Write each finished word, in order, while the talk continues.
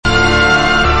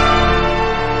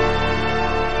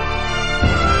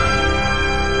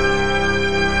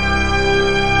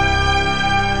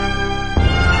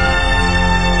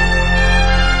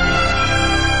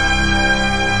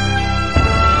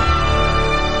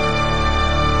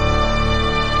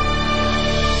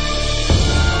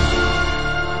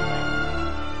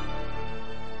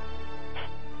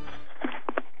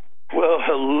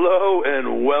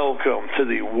and welcome to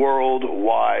the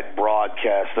worldwide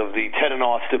broadcast of the Ted and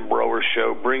Austin Broer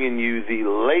Show, bringing you the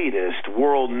latest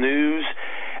world news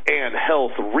and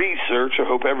health research. I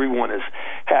hope everyone is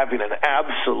having an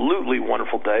absolutely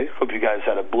wonderful day. Hope you guys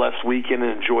had a blessed weekend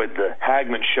and enjoyed the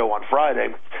Hagman show on Friday.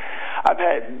 I've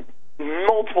had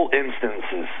multiple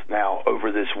instances now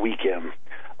over this weekend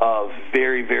of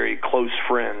very, very close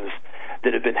friends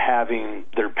that have been having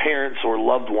their parents or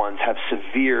loved ones have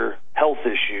severe health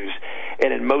issues,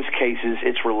 and in most cases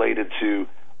it's related to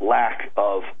lack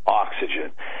of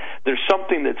oxygen. There's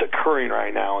something that's occurring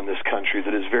right now in this country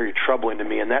that is very troubling to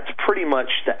me, and that's pretty much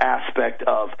the aspect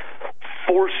of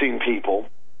forcing people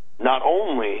not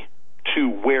only to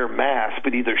wear masks,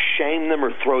 but either shame them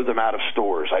or throw them out of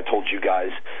stores. I told you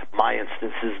guys my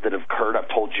instances that have occurred. I've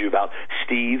told you about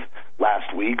Steve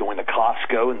last week going to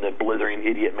Costco, and the blithering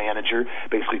idiot manager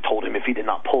basically told him if he did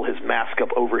not pull his mask up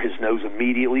over his nose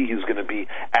immediately, he was going to be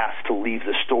asked to leave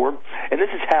the store. And this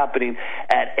is happening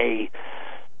at a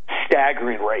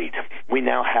staggering rate. We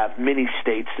now have many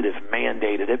states that have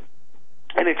mandated it.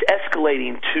 And it's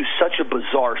escalating to such a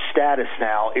bizarre status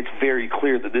now, it's very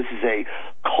clear that this is a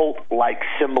cult-like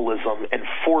symbolism,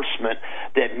 enforcement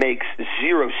that makes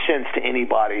zero sense to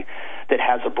anybody that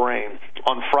has a brain.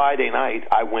 On Friday night,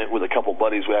 I went with a couple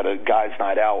buddies. We had a guys'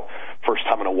 night out, first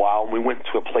time in a while, and we went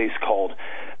to a place called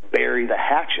Bury the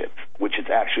Hatchet, which is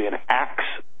actually an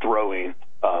axe-throwing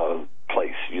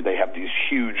place. They have these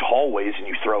huge hallways, and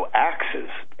you throw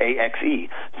axes, A-X-E.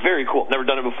 Very cool. Never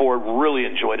done it before. Really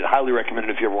enjoyed it. Highly recommend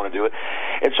it if you ever want to do it.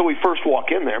 And so we first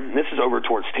walk in there, and this is over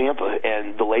towards Tampa,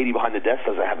 and the lady behind the desk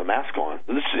doesn't have a mask on.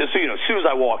 So, as soon as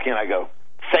I walk in, I go,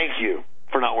 thank you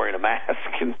for not wearing a mask.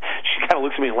 And she kind of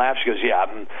looks at me and laughs. She goes, yeah,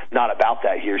 I'm not about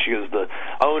that here. She goes, the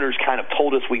owners kind of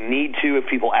told us we need to if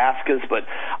people ask us, but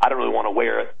I don't really want to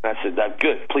wear it. And I said, that's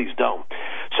good, please don't.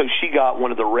 So she got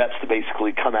one of the reps to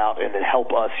basically come out and then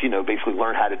help us, basically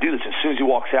learn how to do this. As soon as he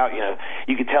walks out,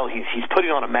 you can tell he's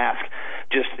putting on a mask,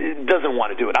 just doesn't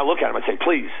want to do it. I look at him and say,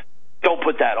 please, don't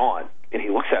put that on. And he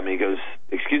looks at me, he goes,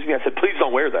 excuse me? I said, please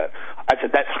don't wear that. I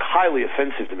said, that's highly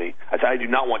offensive to me. I said, I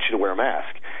do not want you to wear a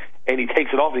mask. And he takes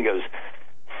it off and he goes,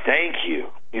 thank you.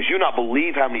 Because you not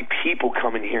believe how many people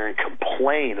come in here and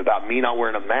complain about me not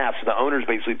wearing a mask. So the owners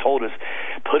basically told us,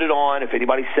 put it on if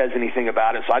anybody says anything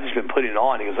about it. So I've just been putting it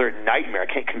on. He goes, they're a nightmare.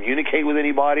 I can't communicate with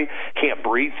anybody, can't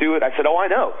breathe through it. I said, oh, I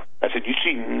know. I said, you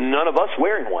see none of us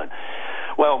wearing one.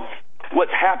 Well,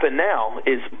 what's happened now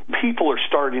is people are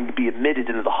starting to be admitted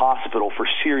into the hospital for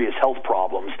serious health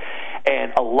problems,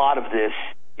 and a lot of this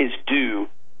is due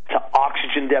to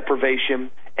oxygen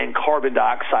deprivation and carbon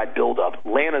dioxide buildup.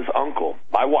 Lana's uncle,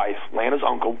 my wife, Lana's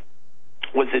uncle,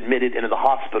 was admitted into the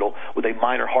hospital with a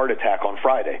minor heart attack on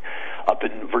Friday up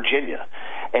in Virginia.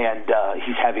 And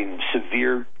he's having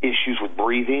severe issues with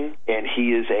breathing, and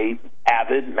he is a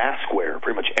avid mask wearer.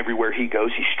 Pretty much everywhere he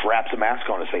goes, he straps a mask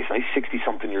on his face. Now, he's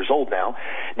 60-something years old now.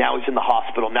 Now he's in the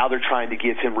hospital. Now they're trying to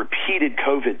give him repeated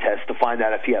COVID tests to find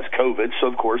out if he has COVID.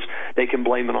 So, of course, they can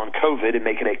blame it on COVID and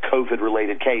make it a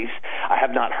COVID-related case. I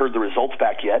have not heard the results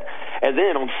back yet. And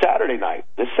then on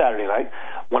this Saturday night,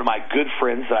 one of my good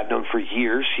friends that I've known for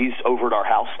years, he's over at our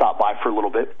house, stopped by for a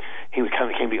little bit. He kind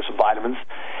of came to get some vitamins.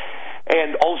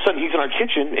 And all of a sudden, he's in our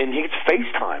kitchen, and he gets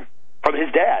FaceTime from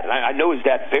his dad. And I know his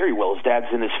dad very well. His dad's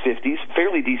in his 50s,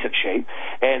 fairly decent shape.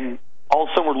 And all of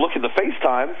a sudden, we're looking at the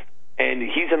FaceTime, and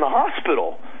he's in the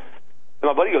hospital. And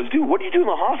my buddy goes, dude, what do you do in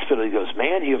the hospital? He goes,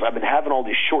 man, I've been having all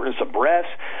this shortness of breath.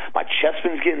 My chest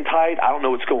been's getting tight. I don't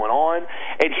know what's going on.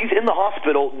 And he's in the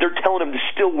hospital. They're telling him to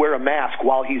still wear a mask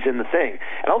while he's in the thing.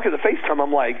 And I look at the FaceTime.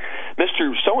 I'm like, Mr.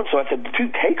 So-and-so. I said,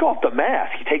 dude, take off the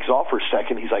mask. He takes it off for a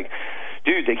second. He's like,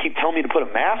 dude, they keep telling me to put a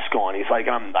mask on. He's like,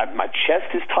 my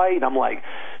chest is tight. And I'm like,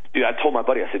 dude, I told my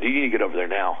buddy, I said, you need to get over there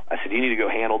now. I said, you need to go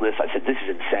handle this. I said, this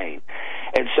is insane.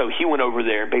 And so he went over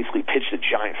there and basically pitched a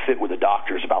giant fit with the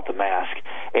doctors about the mask.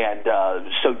 And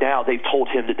so now they've told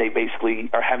him that they basically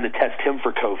are having to test him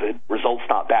for COVID. Results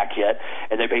not back yet.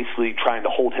 And they're basically trying to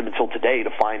hold him until today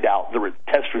to find out the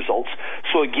test results.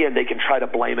 So, again, they can try to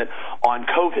blame it on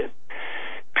COVID.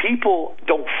 People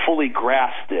don't fully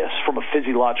grasp this from a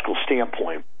physiological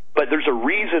standpoint, but there's a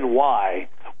reason why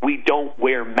we don't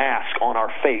wear masks on our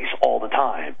face all the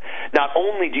time. Not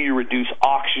only do you reduce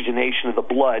oxygenation of the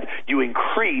blood, you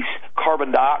increase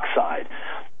carbon dioxide.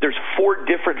 There's 4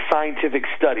 different scientific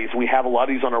studies. We have a lot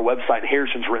of these on our website.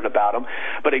 Harrison's written about them.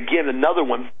 But again, another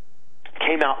one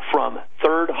came out from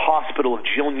Third Hospital of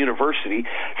Gillen University,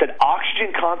 said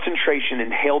oxygen concentration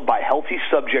inhaled by healthy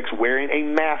subjects wearing a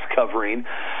mask covering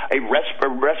A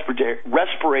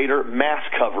respirator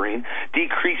mask covering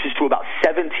decreases to about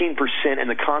 17%, and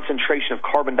the concentration of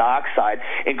carbon dioxide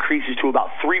increases to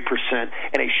about 3%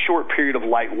 in a short period of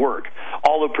light work.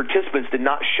 Although participants did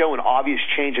not show an obvious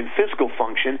change in physical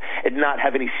function and did not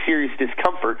have any serious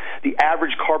discomfort, the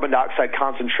average carbon dioxide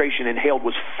concentration inhaled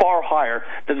was far higher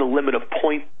than the limit of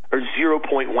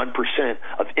 0.1%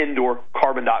 of indoor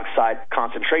carbon dioxide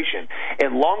concentration.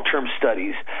 In long-term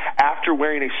studies, after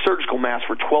wearing a surgical mask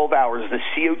for 12 hours, the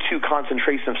CO2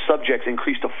 concentration of subjects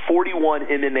increased to 41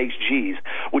 mmHgs,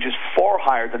 which is far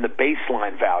higher than the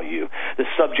baseline value. The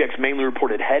subjects mainly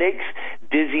reported headaches,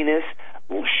 dizziness,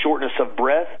 shortness of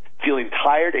breath, feeling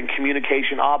tired, and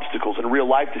communication obstacles. In real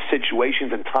life, the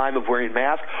situations and time of wearing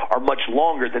masks are much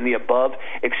longer than the above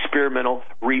experimental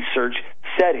research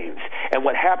settings. And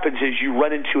what happens is you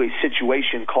run into a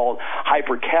situation called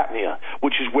hypercapnia,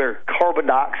 which is where carbon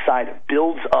dioxide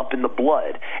builds up in the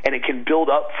blood, and it can build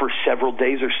up for several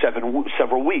days or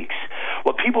several weeks.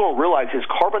 What people don't realize is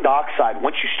carbon dioxide,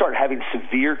 once you start having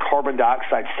severe carbon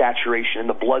dioxide saturation in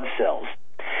the blood cells,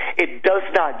 it does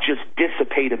not just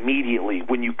dissipate immediately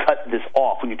when you cut this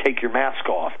off, when you take your mask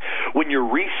off. When you're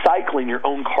recycling your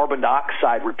own carbon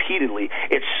dioxide repeatedly,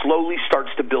 it slowly starts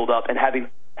to build up, and having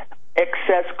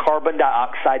excess carbon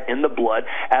dioxide in the blood,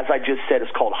 as I just said, is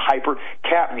called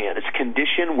hypercapnia. It's a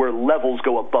condition where levels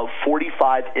go above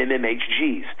 45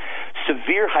 mmHgs.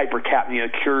 Severe hypercapnia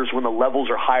occurs when the levels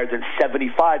are higher than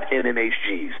 75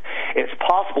 mmHgs. It's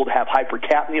possible to have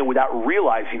hypercapnia without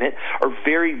realizing it, or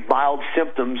very mild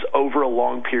symptoms over a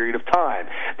long period of time.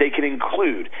 They can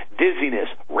include dizziness,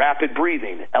 rapid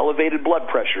breathing, elevated blood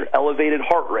pressure, elevated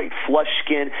heart rate, flushed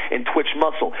skin, and twitch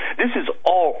muscle. This is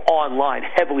all online,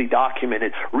 heavily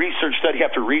documented, research study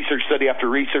after research study after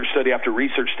research study after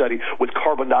research study with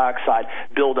carbon dioxide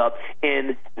buildup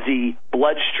in the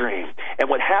bloodstream. And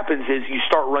what happens is you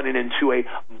start running into an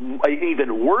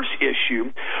even worse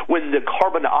issue when the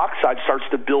carbon dioxide starts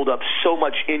to build up so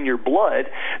much in your blood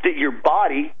that your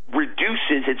body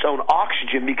reduces its own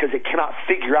oxygen because it cannot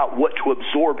figure out what to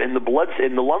absorb in the blood,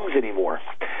 in the lungs anymore.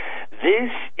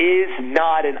 This is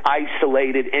not an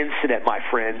isolated incident, my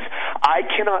friends. I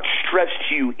cannot stress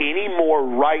to you anymore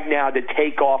right now to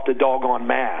take off the doggone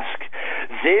mask.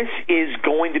 This is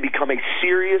going to become a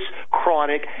serious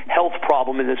chronic health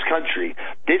problem in this country.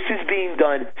 This is being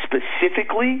done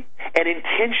specifically and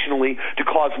intentionally to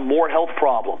cause more health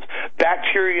problems.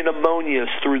 Bacteria pneumonia is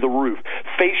through the roof.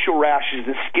 Facial rashes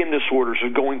and skin disorders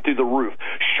are going through the roof.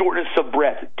 Shortness of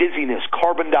breath, dizziness,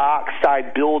 carbon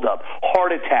dioxide buildup,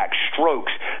 heart attacks,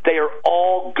 strokes. They are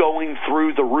all going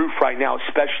through the roof right now,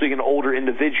 especially in older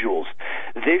individuals.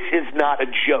 This is not a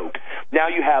joke. Now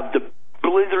you have the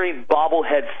blithering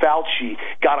bobblehead Fauci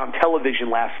got on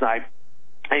television last night,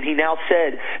 and he now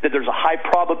said that there's a high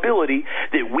probability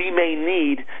that we may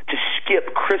need to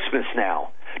skip Christmas now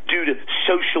due to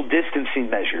social distancing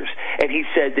measures. And he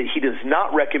said that he does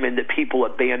not recommend that people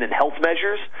abandon health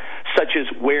measures, such as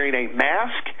wearing a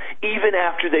mask, even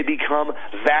after they become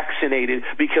vaccinated,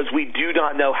 because we do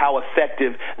not know how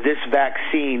effective this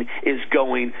vaccine is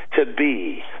going to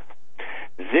be.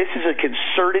 This is a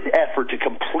concerted effort to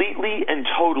completely and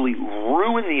totally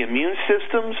ruin the immune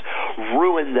systems,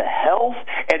 ruin the health,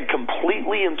 and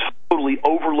completely and totally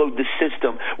overload the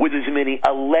system with as many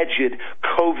alleged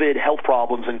COVID health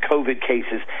problems and COVID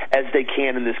cases as they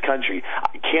can in this country.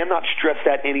 I cannot stress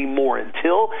that anymore.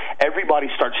 Until everybody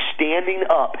starts standing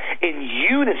up in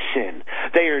unison,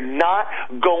 they are not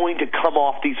going to come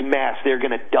off these masks. They're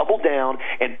going to double down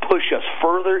and push us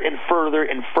further and further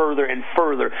and further and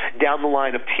further down the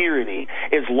line of tyranny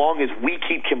as long as we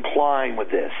keep complying with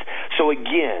this. So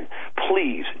again,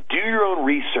 please do your own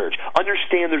research.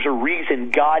 Understand there's a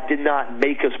reason God did not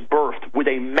make us birthed with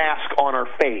a mask on our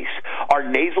face. Our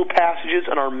nasal passages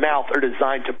and our mouth are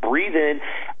designed to breathe in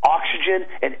oxygen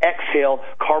and exhale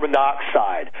carbon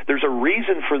dioxide. There's a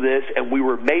reason for this, and we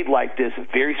were made like this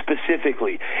very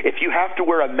specifically. If you have to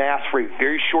wear a mask for a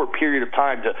very short period of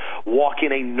time to walk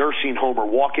in a nursing home or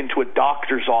walk into a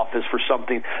doctor's office for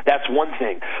something, that's one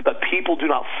thing. But people do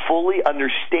not fully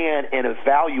understand and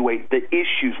evaluate the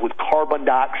issues with carbon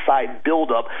dioxide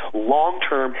buildup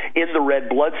long-term in the red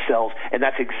blood cells, and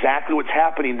that's exactly what's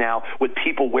happening now with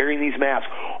people wearing these masks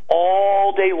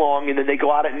all day long, and then they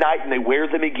go out at night and they wear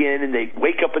them again, and they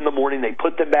wake up in the morning, they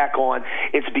put them back on.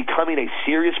 It's becoming a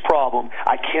serious problem.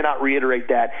 I cannot reiterate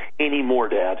that anymore,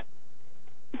 Dad.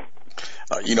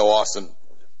 Austin,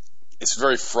 it's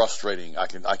very frustrating. I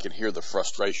can hear the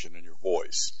frustration in your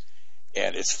voice,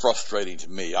 and it's frustrating to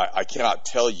me. I cannot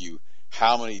tell you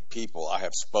how many people I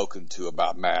have spoken to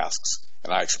about masks,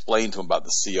 and I explained to them about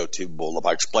the CO2 buildup.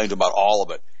 I explained to them about all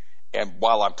of it, And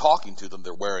while I'm talking to them,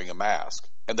 they're wearing a mask,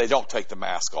 and they don't take the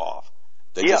mask off.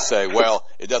 They just say, well,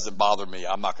 it doesn't bother me.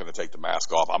 I'm not going to take the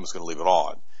mask off. I'm just going to leave it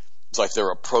on. It's like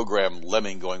they're a programmed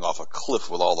lemming going off a cliff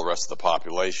with all the rest of the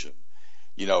population.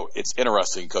 You know, it's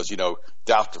interesting because, you know,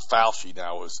 Dr. Fauci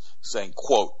now is saying,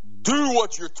 quote, do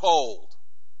what you're told,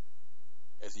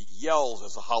 as he yells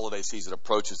as the holiday season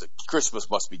approaches that Christmas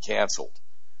must be canceled.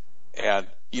 And,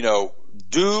 you know,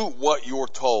 do what you're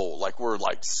told, like we're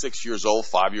like 6 years old,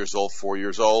 5 years old, 4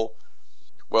 years old.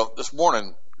 Well, this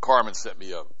morning, Carmen sent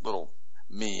me a little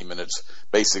meme, and it's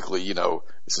basically, you know,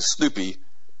 it's a Snoopy,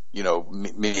 you know,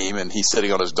 meme, and he's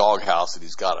sitting on his doghouse, and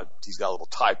he's got a little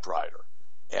typewriter,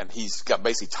 and he's got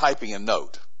basically typing a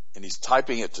note, and he's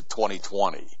typing it to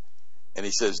 2020, and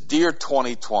he says, "Dear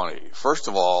 2020, first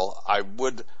of all, I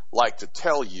would like to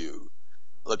tell you,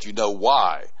 let you know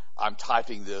why I'm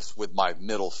typing this with my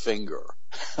middle finger."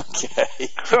 Okay.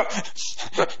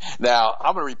 Now,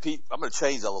 I'm going to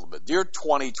change that a little bit. Dear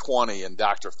 2020 and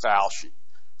Dr. Fauci,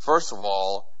 first of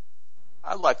all,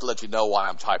 I'd like to let you know why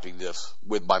I'm typing this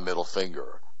with my middle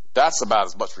finger. That's about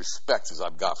as much respect as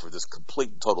I've got for this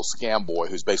complete and total scam boy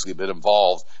who's basically been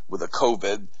involved with the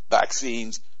COVID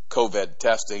vaccines, COVID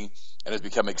testing, and has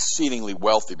become exceedingly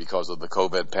wealthy because of the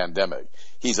COVID pandemic.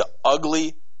 He's an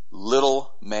ugly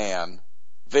little man,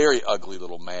 very ugly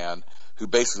little man, who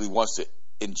basically wants to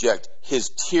inject his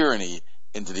tyranny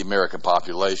into the American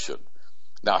population.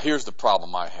 Now, here's the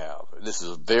problem I have. This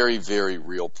is a very, very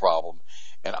real problem,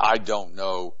 and I don't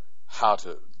know how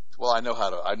to. Well, I know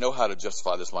how to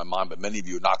justify this in my mind, but many of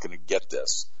you are not going to get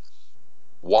this.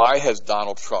 Why has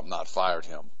Donald Trump not fired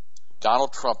him?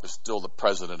 Donald Trump is still the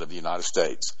president of the United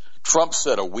States. Trump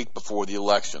said a week before the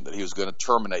election that he was going to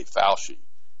terminate Fauci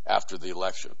after the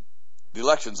election. The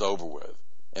election's over with,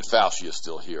 and Fauci is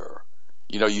still here.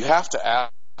 You know, you have to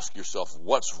ask yourself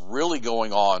what's really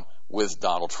going on with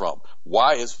Donald Trump.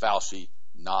 Why is Fauci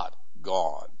not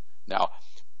gone? Now,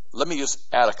 let me just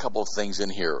add a couple of things in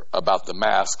here about the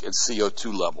mask and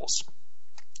CO2 levels.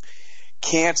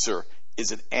 Cancer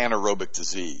is an anaerobic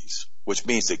disease, which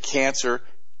means that cancer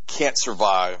can't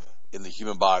survive in the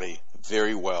human body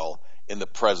very well in the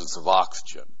presence of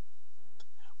oxygen.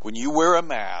 When you wear a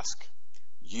mask,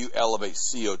 you elevate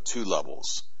CO2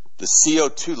 levels. The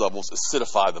CO2 levels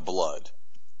acidify the blood.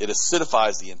 It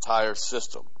acidifies the entire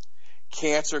system.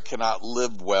 Cancer cannot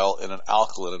live well in an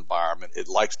alkaline environment. It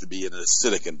likes to be in an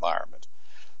acidic environment.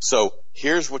 So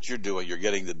here's what you're doing. You're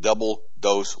getting the double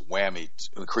dose whammy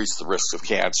to increase the risks of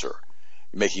cancer.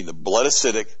 You're making the blood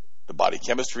acidic, the body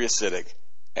chemistry acidic,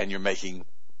 and you're making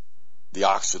the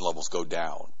oxygen levels go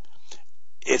down.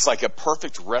 It's like a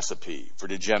perfect recipe for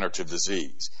degenerative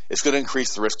disease. It's going to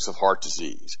increase the risks of heart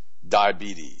disease,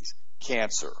 diabetes,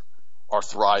 cancer,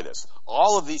 arthritis.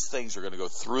 All of these things are going to go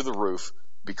through the roof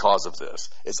because of this.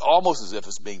 It's almost as if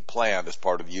it's being planned as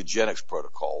part of the eugenics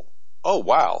protocol. Oh,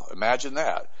 wow. Imagine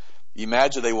that.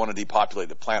 Imagine they want to depopulate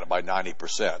the planet by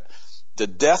 90%. The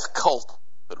death cult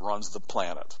that runs the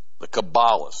planet, the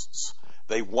Kabbalists,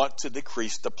 they want to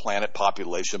decrease the planet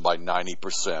population by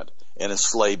 90% and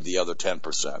enslave the other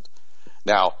 10%.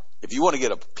 Now, if you want to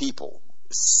get a people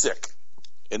sick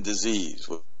and disease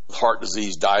with heart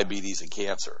disease, diabetes, and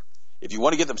cancer, if you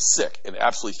want to get them sick and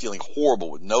absolutely feeling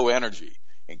horrible with no energy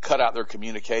and cut out their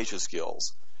communication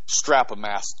skills, strap a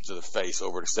mask to their face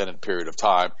over an extended period of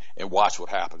time and watch what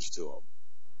happens to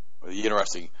them. The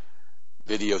interesting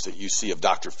videos that you see of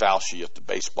Dr. Fauci at the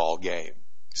baseball game,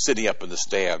 sitting up in the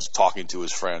stands, talking to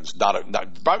his friends, not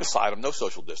right beside him, no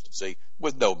social distancing,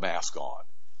 with no mask on.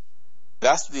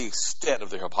 That's the extent of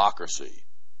their hypocrisy.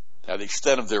 Now, the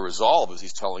extent of their resolve is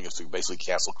he's telling us to basically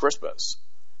cancel Christmas.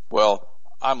 Well,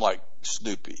 I'm like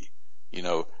Snoopy. You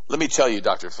know, let me tell you,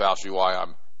 Dr. Fauci, why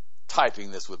I'm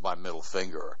typing this with my middle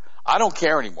finger. I don't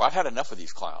care anymore. I've had enough of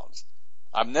these clowns.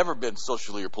 I've never been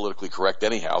socially or politically correct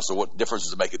anyhow, so what difference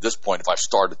does it make at this point if I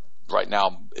started right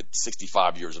now at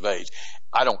 65 years of age?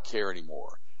 I don't care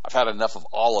anymore. I've had enough of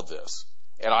all of this.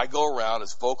 And I go around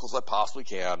as vocal as I possibly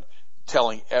can,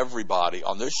 telling everybody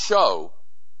on this show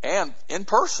and in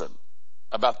person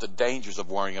about the dangers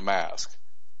of wearing a mask.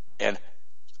 And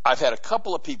I've had a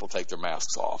couple of people take their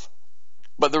masks off.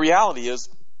 But the reality is,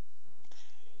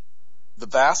 the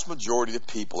vast majority of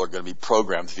people are going to be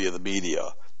programmed via the media.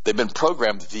 They've been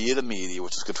programmed via the media,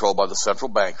 which is controlled by the central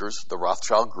bankers, the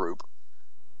Rothschild Group,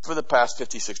 for the past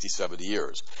 50, 60, 70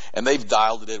 years. And they've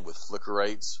dialed it in with flicker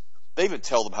rates. They even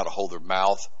tell them how to hold their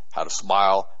mouth, how to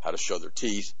smile, how to show their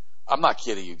teeth. I'm not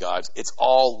kidding you guys. It's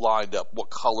all lined up, what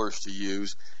colors to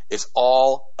use. It's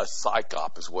all a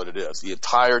psyop is what it is. The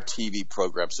entire TV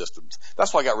program systems.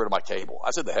 That's why I got rid of my cable.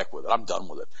 I said the heck with it. I'm done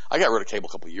with it. I got rid of cable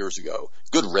a couple of years ago.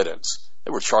 Good riddance.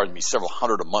 They were charging me several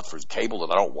hundred a month for cable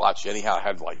that I don't watch anyhow. I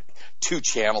had like 2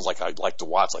 channels like I'd like to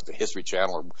watch, like the History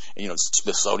Channel or,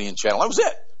 Smithsonian Channel. That was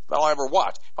it. That's all I ever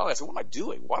watched. Finally, I said, what am I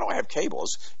doing? Why do I have cable?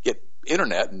 Let's get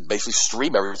internet and basically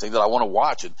stream everything that I want to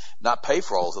watch and not pay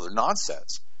for all this other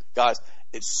nonsense. Guys,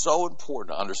 it's so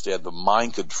important to understand the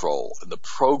mind control and the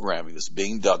programming that's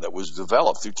being done that was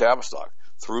developed through Tavistock,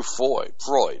 through Freud,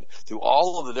 through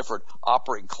all of the different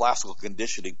operating classical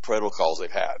conditioning protocols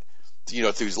they've had.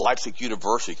 Through Leipzig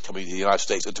University coming to the United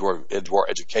States into our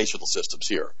educational systems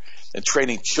here and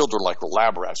training children like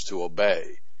lab rats to obey.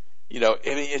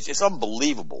 It's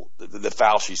unbelievable that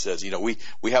Fauci says,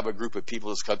 we have a group of people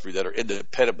in this country that are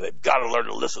independent, but they've got to learn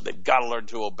to listen. They've got to learn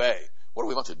to obey. What are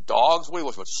we, a bunch of dogs? What are we,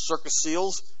 a bunch of circus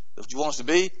seals? That's what you want us to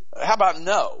be? How about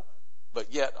no?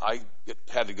 But yet I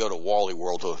had to go to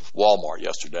Walmart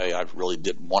yesterday. I really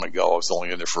didn't want to go. I was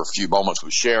only in there for a few moments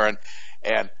with Sharon,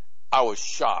 and I was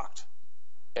shocked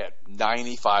at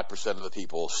 95% of the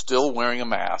people still wearing a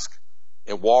mask,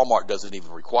 and Walmart doesn't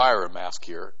even require a mask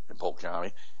here in Polk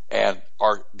County, and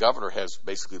our governor has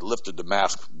basically lifted the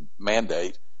mask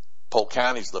mandate. Polk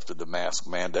County's lifted the mask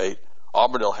mandate.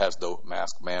 Auburndale has no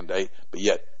mask mandate, but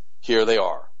yet here they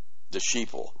are, the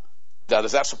sheeple. Now,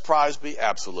 does that surprise me?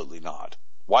 Absolutely not.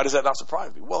 Why does that not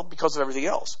surprise me? Well, because of everything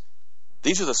else.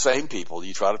 These are the same people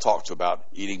you try to talk to about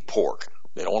eating pork.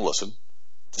 They don't want to listen.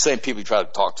 The same people you try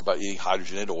to talk to about eating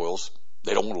hydrogenated oils.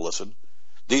 They don't want to listen.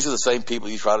 These are the same people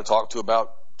you try to talk to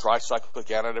about tricyclic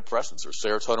antidepressants or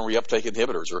serotonin reuptake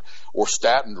inhibitors or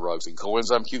statin drugs and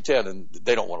coenzyme Q10, and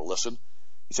they don't want to listen.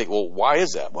 You think, well, why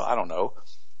is that? Well, I don't know.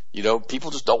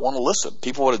 People just don't want to listen.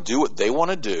 People want to do what they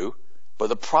want to do, but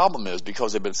the problem is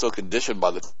because they've been so conditioned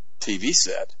by the TV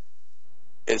set,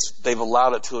 they've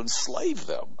allowed it to enslave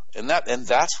them, and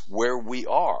that's where we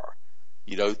are.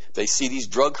 They see these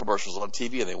drug commercials on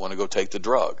TV and they want to go take the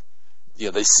drug.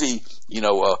 They see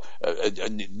a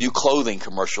new clothing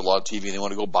commercial on TV and they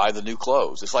want to go buy the new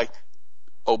clothes. It's like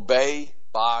obey,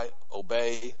 buy,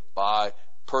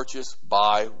 purchase,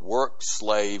 buy, work,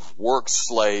 slave,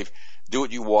 do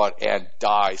what you want, and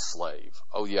die slave.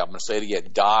 Oh, yeah, I'm going to say it again,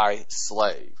 die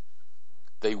slave.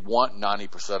 They want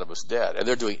 90% of us dead, and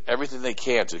they're doing everything they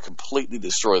can to completely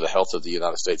destroy the health of the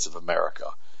United States of America.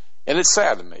 And it's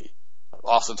sad to me.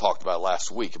 Austin talked about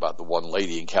last week about the one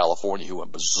lady in California who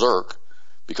went berserk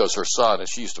because her son, and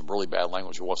she used some really bad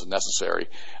language that wasn't necessary,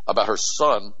 about her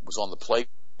son was on the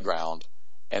playground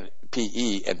and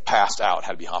PE and passed out,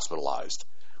 had to be hospitalized.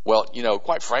 Well,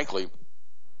 quite frankly,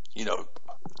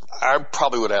 I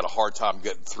probably would have had a hard time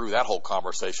getting through that whole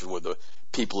conversation with the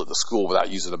people at the school without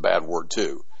using a bad word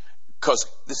too. Because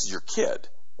this is your kid,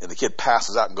 and the kid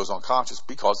passes out and goes unconscious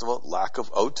because of a lack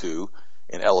of O2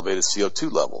 and elevated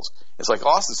CO2 levels. It's like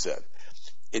Austin said,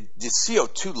 the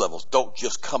CO2 levels don't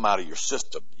just come out of your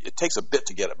system. It takes a bit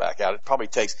to get it back out. It probably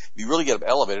takes, if you really get them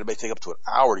elevated, it may take up to an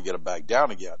hour to get them back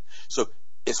down again. So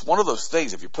it's one of those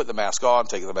things, if you put the mask on,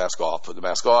 taking the mask off, put the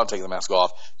mask on, taking the mask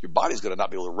off, your body's going to not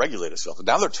be able to regulate itself. And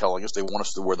now they're telling us they want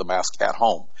us to wear the mask at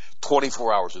home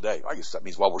 24 hours a day. I guess that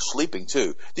means while we're sleeping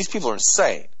too. These people are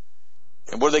insane.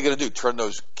 And what are they going to do? Turn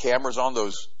those cameras on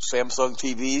those Samsung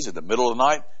TVs in the middle of the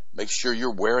night? Make sure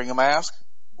you're wearing a mask?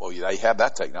 Well, they have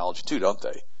that technology too, don't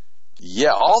they?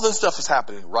 Yeah, all this stuff is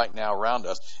happening right now around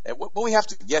us. And what we have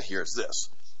to get here is this.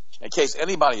 In case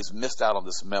anybody has missed out on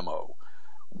this memo,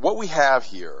 what we have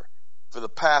here for the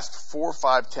past 4,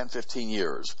 5, 10, 15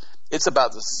 years, it's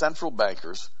about the central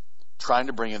bankers trying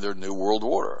to bring in their new world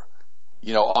order.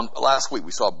 Last week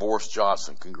we saw Boris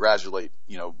Johnson congratulate,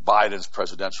 Biden's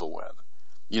presidential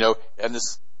win. And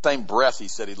this same breath he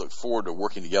said he looked forward to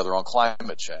working together on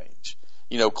climate change.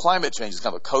 Climate change is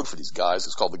kind of a code for these guys.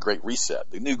 It's called the Great Reset,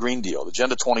 the New Green Deal, the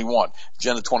Agenda 21,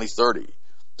 Agenda 2030,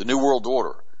 the New World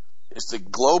Order. It's the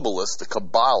globalists, the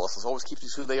Kabbalists, this always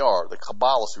keeps who they are, the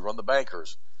Kabbalists who run the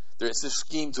bankers. It's this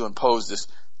scheme to impose this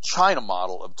China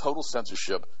model of total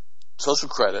censorship, social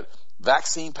credit,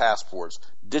 vaccine passports,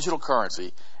 digital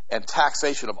currency, and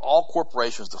taxation of all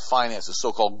corporations to finance the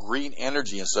so-called green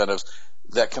energy incentives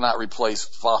that cannot replace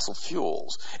fossil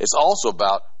fuels. It's also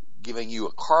about giving you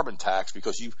a carbon tax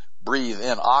because you breathe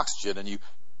in oxygen and you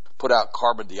put out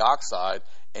carbon dioxide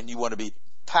and you want to be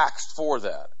taxed for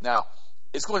that. Now,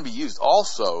 it's going to be used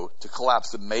also to collapse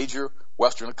the major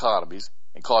Western economies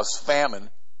and cause famine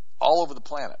all over the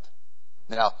planet.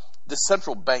 Now, this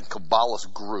central bank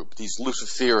Kabbalist group, these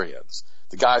Luciferians,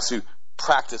 the guys who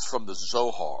practice from the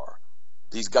Zohar,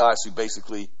 these guys who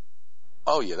basically,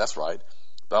 oh yeah, that's right,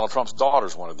 Donald Trump's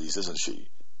daughter's one of these, isn't she?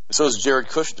 So is Jared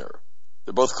Kushner.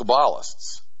 They're both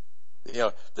Kabbalists.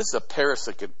 This is a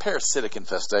parasitic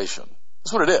infestation.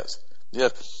 That's what it is.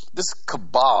 This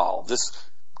cabal,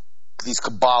 these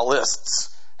Kabbalists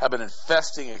have been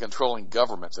infesting and controlling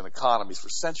governments and economies for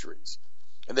centuries.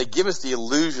 And they give us the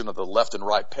illusion of the left and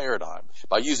right paradigm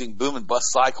by using boom and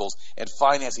bust cycles and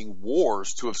financing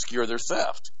wars to obscure their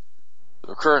theft.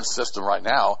 The current system right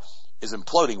now is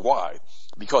imploding. Why?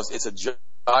 Because it's a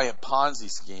giant Ponzi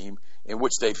scheme in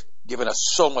which they've given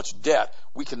us so much debt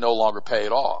we can no longer pay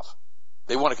it off.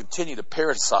 They want to continue to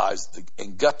parasitize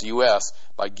and gut the U.S.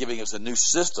 by giving us a new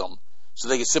system so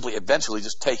they can simply eventually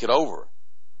just take it over.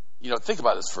 Think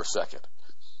about this for a second.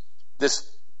 This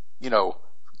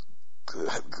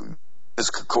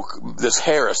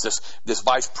Harris, this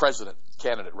vice president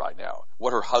candidate right now,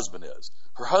 what her husband is.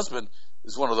 Her husband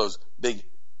is one of those big,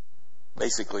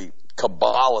 basically,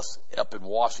 Kabbalists up in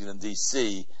Washington,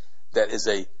 D.C., that is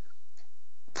a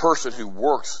person who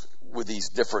works with these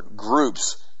different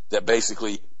groups that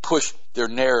basically push their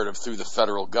narrative through the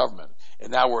federal government.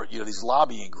 And now we're, these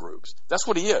lobbying groups. That's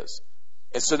what he is.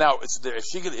 And so now,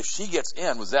 if she gets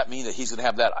in, does that mean that he's going to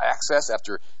have that access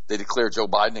after they declare Joe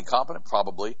Biden incompetent?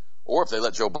 Probably. Or if they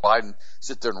let Joe Biden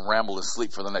sit there and ramble and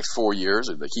sleep for the next 4 years,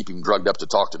 and they keep him drugged up to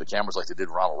talk to the cameras like they did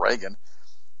Ronald Reagan,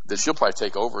 then she'll probably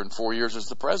take over in 4 years as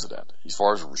the president, as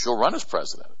far as she'll run as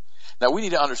president. Now, we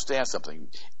need to understand something.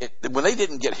 When they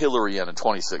didn't get Hillary in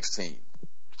 2016,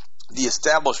 the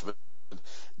establishment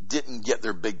didn't get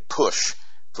their big push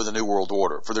for the New World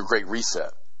Order, for their Great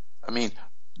Reset. I mean,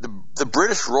 the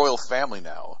British royal family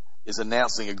now is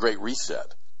announcing a Great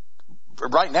Reset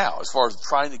right now as far as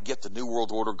trying to get the New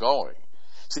World Order going.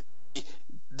 See,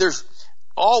 this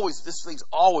thing's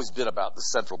always been about the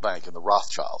central bank and the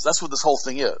Rothschilds. That's what this whole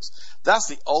thing is. That's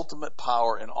the ultimate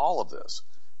power in all of this.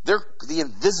 They're the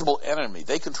invisible enemy.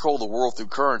 They control the world through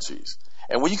currencies.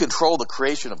 And when you control the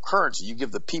creation of currency, you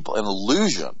give the people an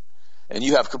illusion, and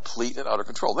you have complete and utter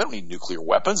control. They don't need nuclear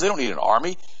weapons. They don't need an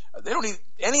army. They don't need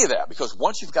any of that, because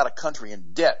once you've got a country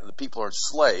in debt and the people are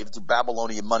enslaved to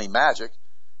Babylonian money magic,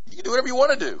 you can do whatever you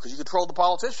want to do because you control the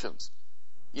politicians.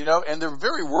 And they're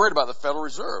very worried about the Federal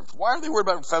Reserve. Why are they worried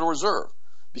about the Federal Reserve?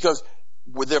 Because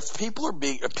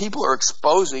people are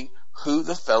exposing who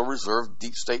the Federal Reserve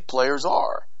deep state players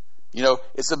are.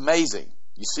 It's amazing.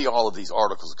 You see all of these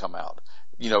articles come out,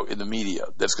 in the media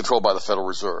that's controlled by the Federal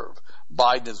Reserve.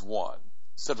 Biden is one.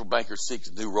 Central bankers seek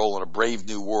a new role in a brave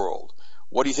new world.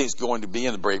 What do you think is going to be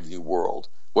in the brave new world?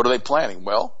 What are they planning?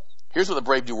 Well, here's what the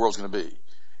brave new world is going to be.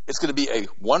 It's going to be a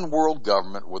one world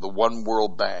government with a one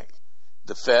world bank.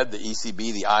 The Fed, the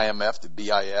ECB, the IMF, the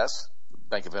BIS,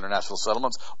 Bank of International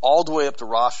Settlements, all the way up to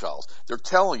Rothschilds. They're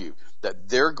telling you that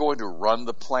they're going to run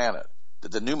the planet,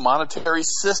 that the new monetary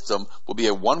system will be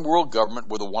a one world government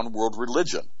with a one world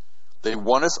religion. They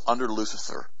want us under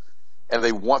Lucifer, and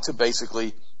they want to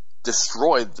basically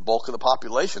destroy the bulk of the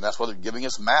population. That's why they're giving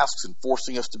us masks and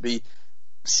forcing us to be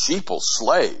sheeple,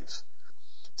 slaves.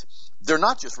 They're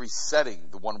not just resetting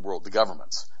the one world, the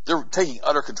governments. They're taking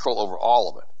utter control over all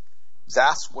of it.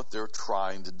 That's what they're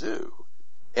trying to do.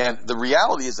 And the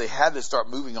reality is they had to start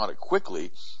moving on it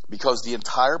quickly because the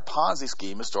entire Ponzi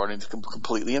scheme is starting to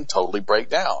completely and totally break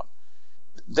down.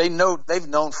 They've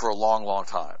known for a long, long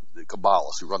time, the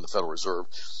Kabbalists who run the Federal Reserve,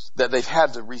 that they've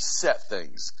had to reset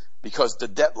things because the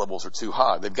debt levels are too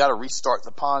high. They've got to restart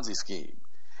the Ponzi scheme.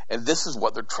 And this is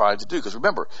what they're trying to do. Because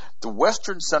remember, the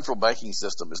Western central banking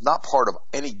system is not part of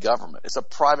any government. It's a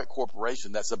private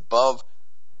corporation that's above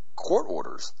court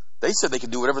orders. They said they can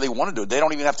do whatever they want to do. They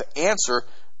don't even have to answer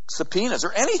subpoenas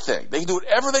or anything. They can do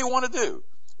whatever they want to do.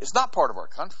 It's not part of our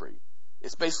country.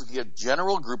 It's basically a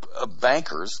general group of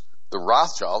bankers, the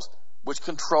Rothschilds, which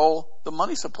control the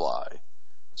money supply.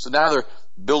 So now they're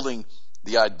building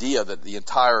the idea that the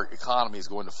entire economy is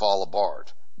going to fall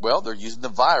apart. Well, they're using the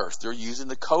virus. They're using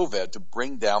the COVID to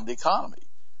bring down the economy.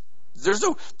 There's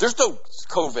no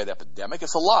COVID epidemic.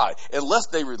 It's a lie. Unless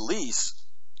they release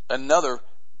another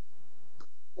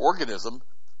organism,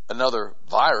 another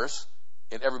virus,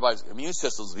 and everybody's immune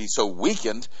systems will be so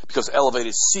weakened because of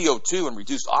elevated CO2 and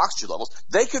reduced oxygen levels,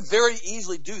 they could very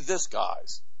easily do this,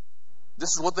 guys. This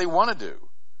is what they want to do.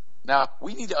 Now,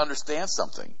 we need to understand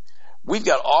something. We've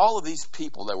got all of these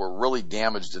people that were really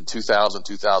damaged in 2000,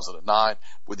 2009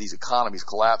 with these economies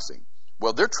collapsing.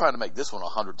 Well, they're trying to make this one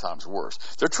 100 times worse.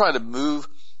 They're trying to move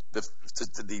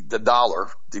the dollar,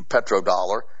 the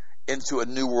petrodollar, into a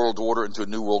new world order, into a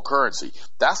new world currency.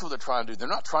 That's what they're trying to do. They're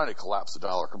not trying to collapse the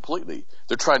dollar completely.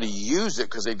 They're trying to use it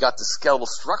because they've got the skeletal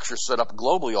structure set up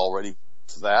globally already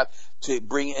for that to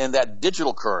bring in that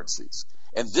digital currencies.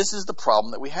 And this is the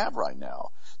problem that we have right now.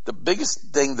 The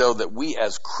biggest thing, though, that we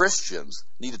as Christians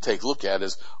need to take a look at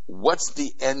is what's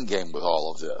the end game with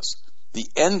all of this? The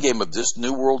end game of this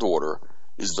new world order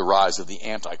is the rise of the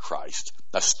Antichrist.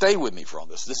 Now, stay with me for on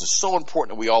this. This is so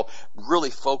important that we all really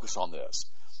focus on this.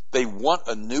 They want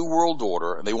a new world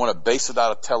order, and they want to base it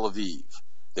out of Tel Aviv.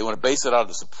 They want to base it out of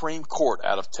the Supreme Court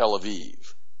out of Tel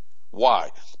Aviv. Why?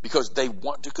 Because they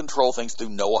want to control things through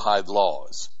Noahide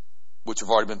laws, which have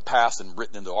already been passed and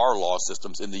written into our law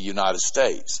systems in the United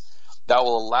States. That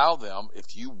will allow them,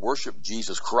 if you worship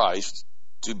Jesus Christ,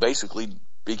 to basically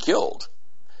be killed.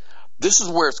 This is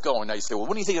where it's going. Now you say, well,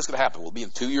 when do you think it's going to happen? Will it be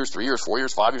in 2 years, 3 years, 4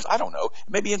 years, 5 years? I don't know.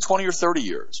 Maybe in 20 or 30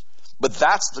 years. But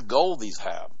that's the goal these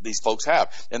folks have.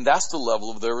 And that's the level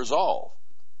of their resolve.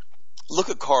 Look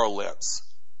at Carl Lentz.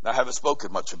 I haven't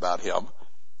spoken much about him.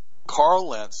 Carl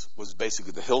Lentz was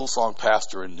basically the Hillsong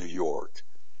pastor in New York.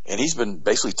 And he's been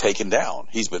basically taken down.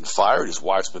 He's been fired. His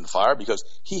wife's been fired because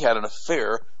he had an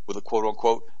affair with a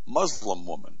quote-unquote Muslim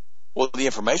woman. Well, the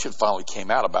information finally came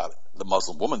out about the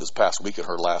Muslim woman this past week and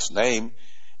her last name.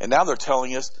 And now they're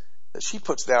telling us that she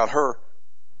puts down her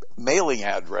mailing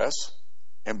address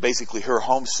and basically her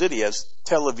home city as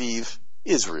Tel Aviv,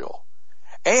 Israel.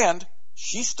 And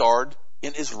she starred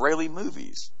in Israeli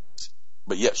movies.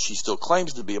 But yet she still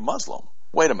claims to be a Muslim.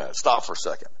 Wait a minute. Stop for a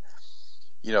second.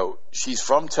 You know, she's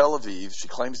from Tel Aviv. She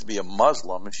claims to be a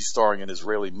Muslim, and she's starring in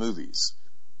Israeli movies.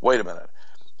 Wait a minute.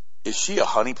 Is she a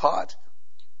honeypot?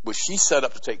 Was she set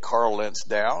up to take Carl Lentz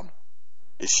down?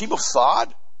 Is she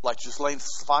Mossad, like Ghislaine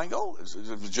Feingold?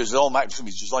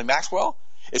 Ghislaine Maxwell?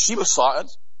 Is she Mossad?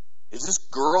 Is this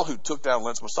girl who took down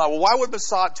Lentz Mossad? Well, why would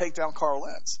Mossad take down Carl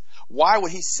Lentz? Why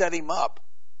would he set him up?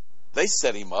 They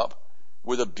set him up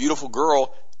with a beautiful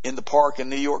girl in the park in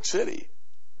New York City.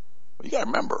 Well, you got to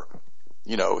remember,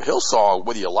 you know, Hillsong,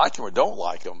 whether you like him or don't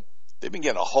like him, they've been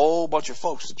getting a whole bunch of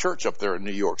folks to church up there in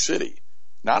New York City.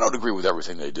 Now, I don't agree with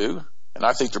everything they do, and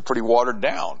I think they're pretty watered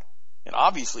down. And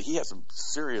obviously, he has some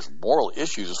serious moral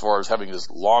issues as far as having this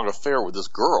long affair with this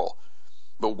girl.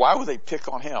 But why would they pick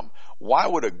on him? Why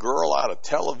would a girl out of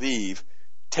Tel Aviv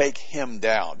take him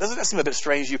down? Doesn't that seem a bit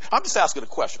strange to you? I'm just asking a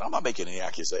question. I'm not making any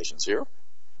accusations here.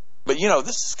 But, you know,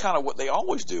 this is kind of what they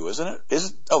always do, isn't it?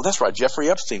 Oh, that's right.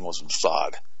 Jeffrey Epstein was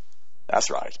Mossad.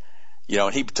 That's right. You know,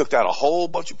 and he took down a whole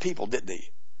bunch of people, didn't he?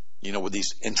 You know, with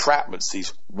these entrapments,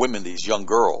 these women, these young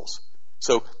girls.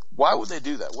 So why would they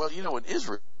do that? Well, you know, in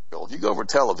Israel, if you go over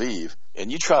to Tel Aviv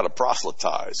and you try to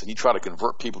proselytize and you try to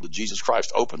convert people to Jesus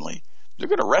Christ openly, they're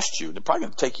going to arrest you. They're probably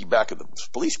going to take you back to the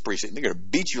police precinct. They're going to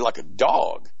beat you like a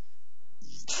dog.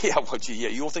 You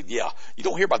don't think, you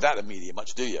don't hear about that in the media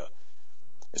much, do you?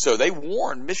 And so they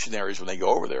warn missionaries when they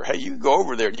go over there, hey, you can go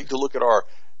over there and you can look at our,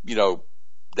 you know,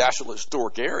 national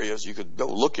historic areas. You could go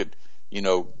look at, you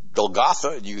know, Golgotha,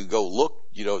 and you can go look,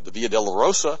 you know, the Via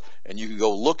Dolorosa, and you can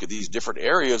go look at these different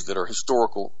areas that are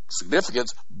historical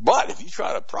significance. But if you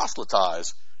try to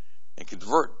proselytize and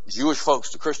convert Jewish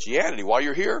folks to Christianity while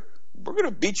you're here, we're going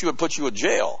to beat you and put you in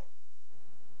jail.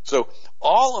 So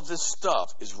all of this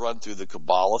stuff is run through the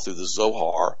Kabbalah, through the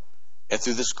Zohar, and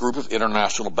through this group of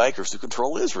international bankers who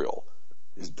control Israel.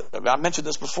 I mentioned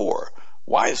this before.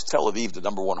 Why is Tel Aviv the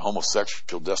number one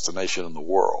homosexual destination in the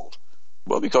world?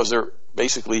 Well, because they're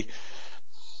basically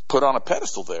put on a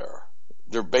pedestal there.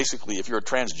 They're basically, if you're a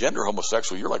transgender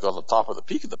homosexual, you're like on the top of the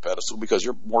peak of the pedestal because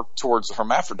you're more towards the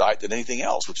hermaphrodite than anything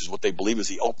else, which is what they believe is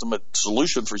the ultimate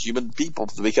solution for human people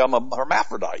to become a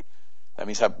hermaphrodite. That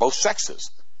means have both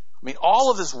sexes. I mean,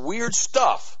 all of this weird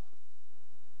stuff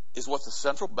is what the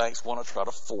central banks want to try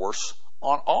to force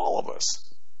on all of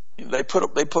us. You know, they put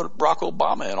Barack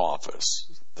Obama in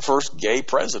office, the first gay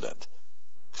president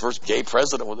with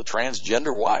a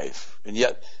transgender wife, and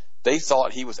yet they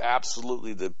thought he was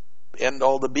absolutely the end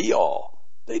all, the be all.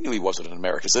 They knew he wasn't an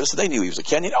American citizen. They knew he was a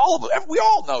Kenyan. All of them. We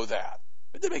all know that.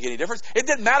 It didn't make any difference. It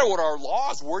didn't matter what our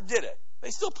laws were, did it? They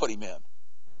still put him in.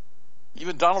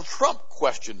 Even Donald Trump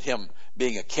questioned him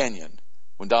being a Kenyan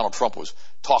when Donald Trump was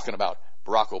talking about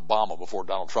Barack Obama before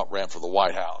Donald Trump ran for the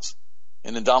White House.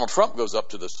 And then Donald Trump goes up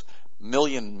to this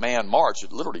 1,000,000-man march.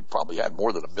 It literally probably had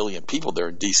more than 1 million people there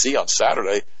in D.C. on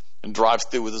Saturday, and drives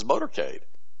through with his motorcade.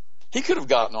 He could have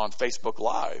gotten on Facebook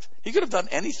Live. He could have done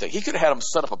anything. He could have had them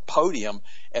set up a podium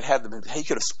and had them. He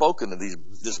could have spoken to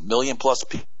this 1 million-plus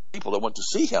people that went to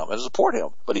see him and support him,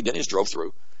 but he didn't. He just drove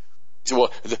through. So,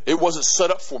 well, it wasn't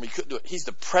set up for him. He couldn't do it. He's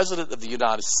the president of the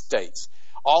United States.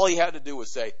 All he had to do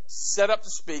was say, set up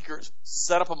the speakers,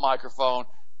 set up a microphone.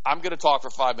 I'm going to talk for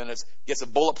 5 minutes, get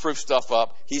some bulletproof stuff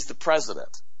up. He's the president.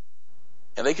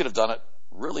 And they could have done it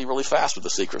really, really fast with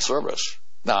the Secret Service.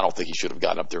 Now, I don't think he should have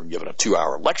gotten up there and given a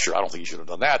 2-hour lecture. I don't think he should have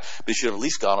done that. But he should have at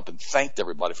least gone up and thanked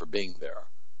everybody for being there.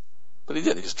 But he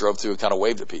didn't. He just drove through and kind of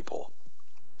waved at people.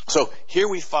 So here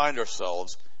we find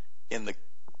ourselves in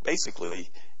basically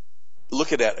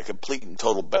looking at a complete and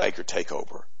total banker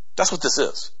takeover. That's what this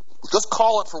is. Let's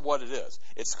call it for what it is.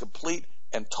 It's a complete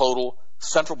and total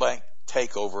central bank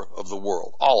takeover of the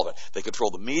world. All of it. They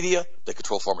control the media. They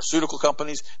control pharmaceutical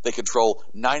companies. They control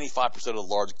 95% of the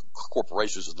large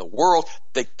corporations in the world.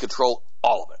 They control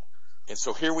all of it. And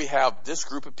so here we have this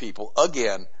group of people,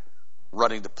 again,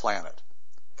 running the planet.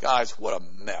 Guys, what a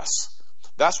mess.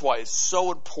 That's why it's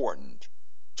so important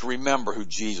to remember who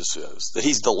Jesus is, that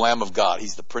he's the Lamb of God.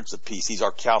 He's the Prince of Peace. He's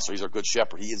our counselor. He's our good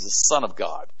shepherd. He is the Son of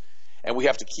God. And we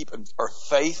have to keep our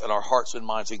faith and our hearts and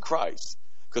minds in Christ,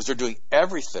 because they're doing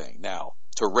everything now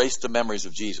to erase the memories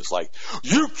of Jesus. Like,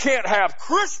 you can't have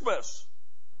Christmas.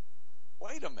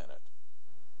 Wait a minute.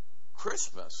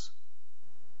 Christmas?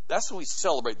 That's when we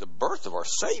celebrate the birth of our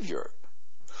Savior.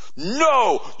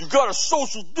 No, you got to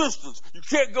social distance. You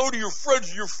can't go to your friends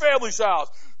and your family's house.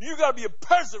 You got to be a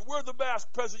peasant. Wear the mask,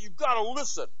 peasant. You got to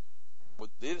listen. Well,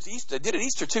 they did it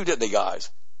Easter too, didn't they, guys?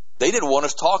 They didn't want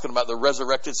us talking about the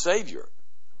resurrected Savior.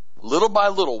 Little by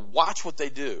little, watch what they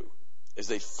do as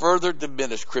they further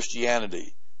diminish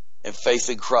Christianity and faith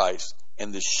in Christ.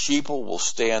 And the sheeple will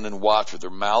stand and watch with their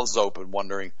mouths open,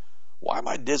 wondering, why am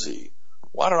I dizzy?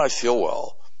 Why don't I feel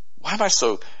well? Why am I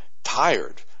so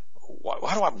tired?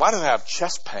 Why do I have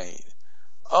chest pain?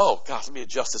 Oh, gosh, let me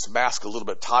adjust this mask a little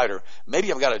bit tighter.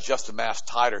 Maybe I've got to adjust the mask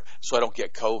tighter so I don't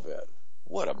get COVID.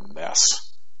 What a mess.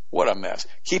 What a mess.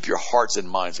 Keep your hearts and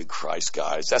minds in Christ,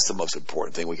 guys. That's the most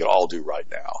important thing we can all do right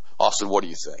now. Austin, what do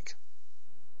you think?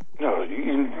 No,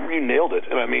 you nailed it.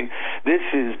 I mean, this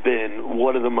has been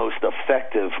one of the most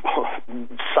effective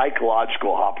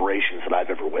psychological operations that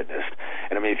I've ever witnessed.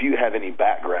 And I mean, if you have any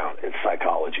background in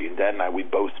psychology, and Dad and I, we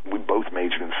both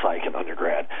majored in psych in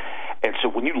undergrad. And so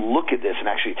when you look at this and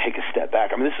actually take a step back,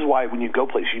 I mean, this is why when you go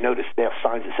places, you notice they have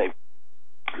signs that say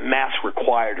mask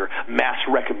required or mask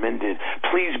recommended.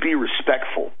 Please be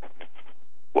respectful.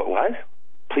 What?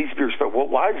 Please be respectful. Well,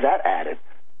 why is that added?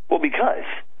 Well, because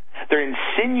they're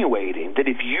insinuating that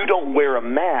if you don't wear a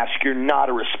mask, you're not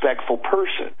a respectful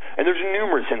person. And there's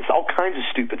numerous and all kinds of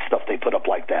stupid stuff they put up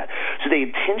like that. So they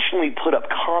intentionally put up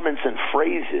comments and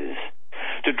phrases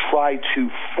to try to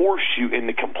force you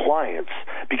into compliance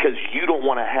because you don't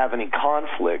want to have any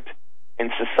conflict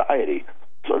in society.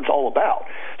 So it's all about.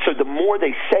 So the more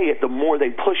they say it, the more they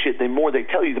push it, the more they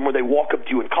tell you, the more they walk up to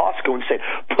you in Costco and say,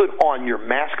 put on your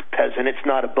mask, peasant. It's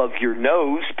not above your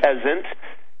nose, peasant.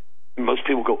 Most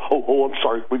people go, oh, I'm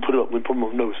sorry. We put it up. We put it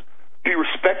on my nose. Be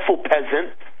respectful,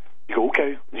 peasant. You go,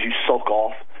 okay. You sulk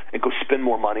off and go spend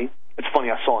more money. It's funny.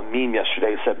 I saw a meme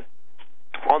yesterday that said,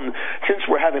 since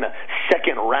we're having a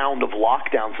second round of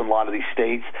lockdowns in a lot of these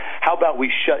states, how about we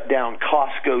shut down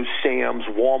Costco, Sam's,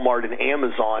 Walmart, and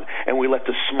Amazon, and we let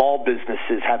the small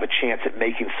businesses have a chance at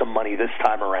making some money this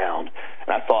time around? And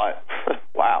I thought,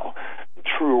 wow,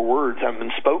 truer words haven't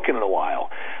been spoken in a while.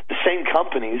 The same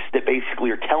companies that basically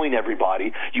are telling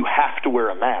everybody you have to wear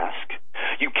a mask,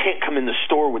 you can't come in the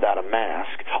store without a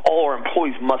mask, all our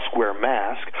employees must wear a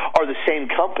mask, are the same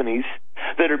companies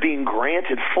that are being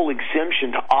granted full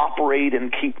exemption to operate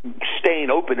and keep staying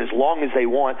open as long as they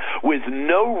want with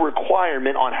no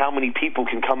requirement on how many people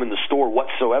can come in the store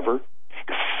whatsoever.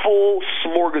 Full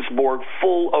smorgasbord,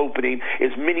 full opening,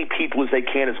 as many people as they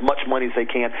can, as much money as they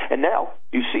can. And now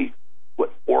you see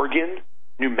what Oregon,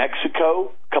 New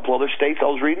Mexico, a couple other states I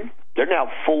was reading, they're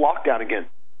now full lockdown again.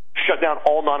 Shut down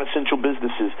all non-essential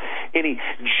businesses. Any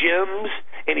gyms,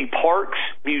 any parks,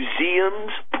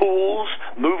 museums, pools,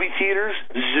 movie theaters,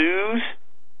 zoos.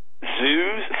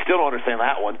 Still don't understand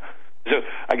that one. So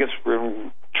I guess we're going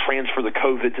to transfer the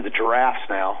COVID to the giraffes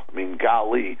now. I mean,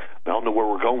 golly, I don't know where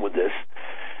we're going with this.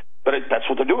 But that's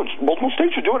what they're doing. Multiple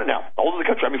states are doing it now, all over the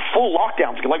country. I mean, full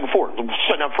lockdowns, like before,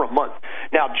 shut down for a month.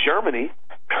 Now, Germany,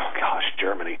 oh gosh,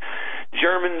 Germany.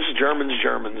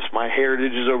 Germans. My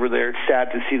heritage is over there. It's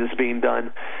sad to see this being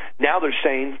done. Now they're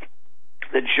saying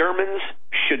the Germans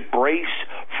should brace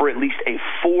for at least a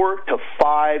 4 to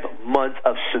 5 month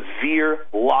of severe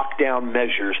lockdown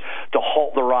measures to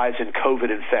halt the rise in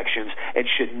COVID infections and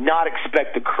should not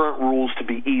expect the current rules to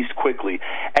be eased quickly.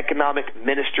 Economic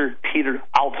Minister Peter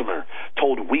Altmaier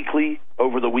told Weekly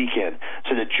over the weekend.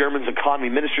 So the German's economy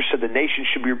minister said the nation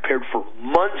should be prepared for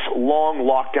months-long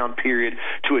lockdown period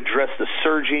to address the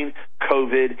surging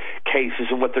COVID cases.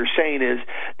 And what they're saying is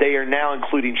they are now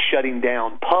including shutting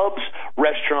down pubs,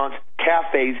 restaurants,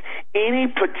 cafes, any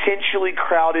potentially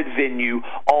crowded venue,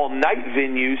 all-night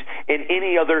venues, and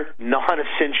any other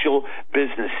non-essential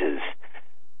businesses.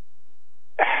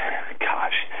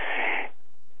 gosh,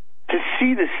 to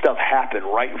see this stuff happen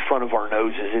right in front of our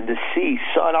noses, and to see,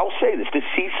 and I'll say this, to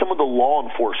see some of the law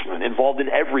enforcement involved in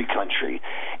every country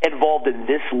involved in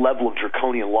this level of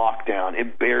draconian lockdown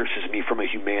embarrasses me from a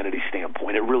humanity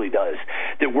standpoint. It really does.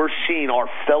 That we're seeing our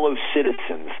fellow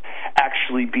citizens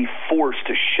actually be forced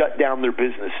to shut down their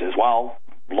businesses while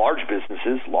large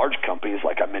businesses, large companies,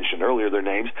 like I mentioned earlier, their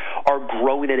names, are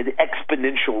growing at an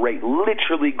exponential rate,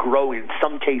 literally growing, in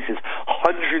some cases,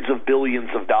 hundreds of billions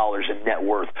of dollars in net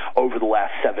worth over the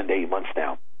last 7 to 8 months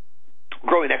now.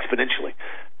 Growing exponentially.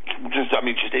 Just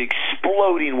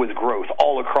exploding with growth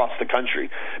all across the country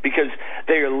because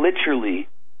they are literally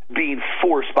being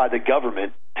forced by the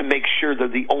government to make sure they're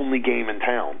the only game in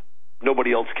town.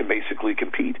 Nobody else can basically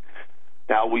compete.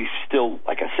 Now, we still,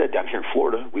 like I said, down here in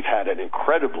Florida, we've had an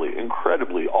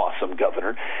incredibly awesome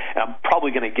governor. And I'm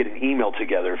probably going to get an email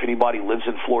together. If anybody lives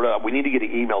in Florida, we need to get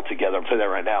an email together. I'm telling you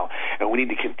that right now. And we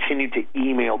need to continue to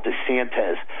email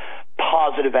DeSantis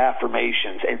positive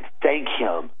affirmations and thank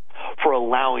him for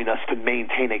allowing us to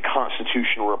maintain a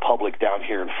constitutional republic down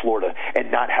here in Florida and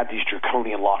not have these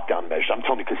draconian lockdown measures. I'm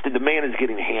telling you, because the man is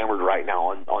getting hammered right now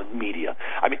on media.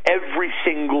 I mean, every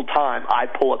single time I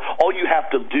pull up, all you have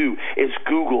to do is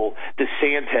Google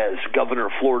DeSantis, Governor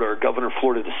of Florida, or Governor of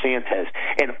Florida DeSantis,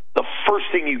 and the first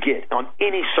thing you get on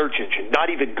any search engine, not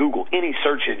even Google, any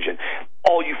search engine,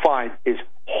 all you find is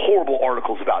horrible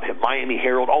articles about him. Miami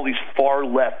Herald, all these far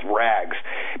left rags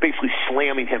basically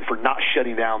slamming him for not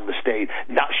shutting down the state,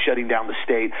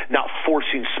 not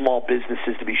forcing small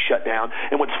businesses to be shut down.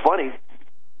 And what's funny,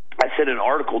 I sent an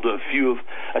article to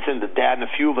I sent the dad and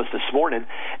a few of us this morning,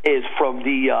 is from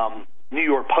the New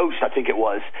York Post, I think it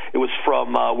was. It was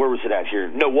from, where was it at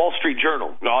here? No, Wall Street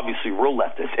Journal. Obviously, real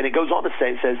leftist. And it goes on to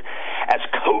say, it says, as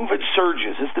COVID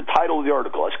surges, this is the title of the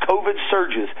article, as COVID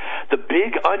surges, the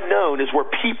big unknown is where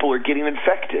people are getting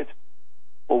infected.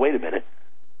 Well, wait a minute.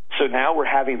 So now we're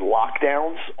having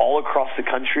lockdowns all across the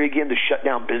country again to shut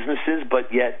down businesses,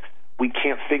 but yet we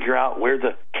can't figure out where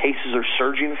the cases are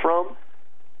surging from?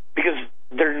 Because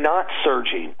they're not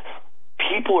surging.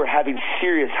 People are having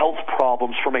serious health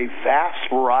problems from a vast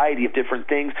variety of different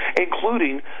things,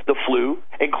 including the flu,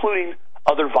 including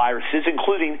other viruses,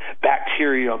 including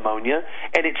bacteria pneumonia,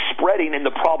 and it's spreading. And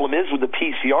the problem is with the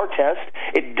PCR test,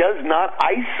 it does not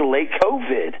isolate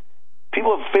COVID.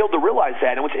 People have failed to realize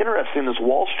that. And what's interesting in this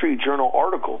Wall Street Journal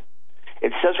article,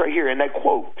 it says right here, and I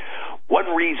quote,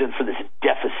 one reason for this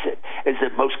deficit is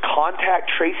that most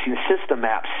contact tracing system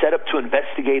apps set up to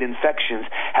investigate infections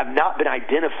have not been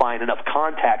identifying enough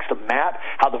contacts to map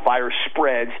how the virus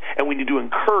spreads, and we need to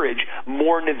encourage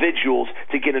more individuals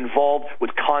to get involved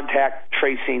with contact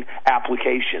tracing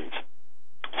applications.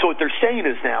 So what they're saying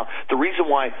is now the reason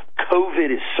why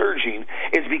COVID is surging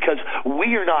is because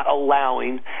we are not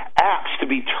allowing apps to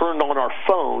be turned on our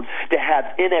phone to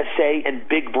have NSA and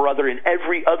Big Brother and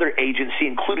every other agency,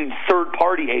 including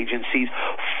third-party agencies,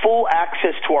 full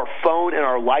access to our phone and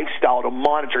our lifestyle to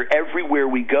monitor everywhere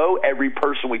we go, every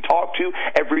person we talk to,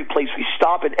 every place we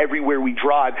stop, and everywhere we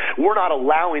drive. We're not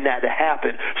allowing that to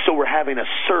happen, so we're having a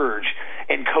surge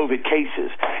in COVID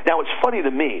cases. Now, it's funny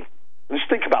to me. Let's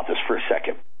think about this for a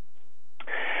second.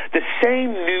 The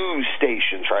same news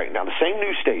stations right now, the same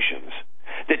news stations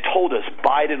that told us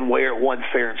Biden won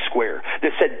fair and square,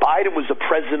 that said Biden was the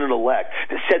president-elect,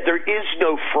 that said there is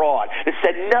no fraud, that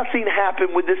said nothing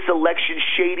happened with this election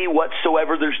shady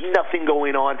whatsoever, there's nothing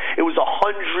going on, it was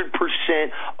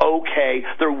 100% okay,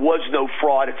 there was no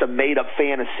fraud, it's a made-up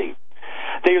fantasy.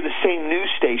 They are the same news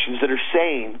stations that are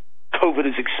saying COVID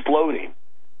is exploding.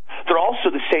 They're also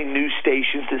the same news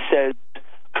stations that says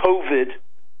COVID,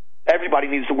 everybody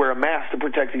needs to wear a mask to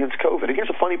protect against COVID. And here's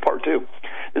the funny part, too.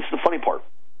 This is the funny part.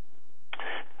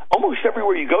 Almost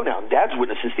everywhere you go now, Dad's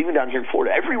witnesses, even down here in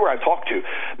Florida, everywhere I talk to,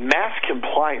 mask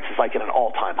compliance is like at an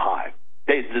all-time high.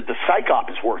 The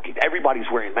psych-op is working. Everybody's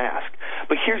wearing masks.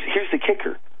 But here's the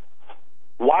kicker.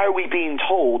 Why are we being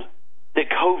told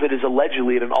that COVID is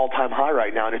allegedly at an all-time high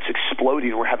right now and it's exploding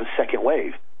and we're having a second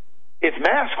wave? If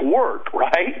masks work,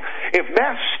 right, if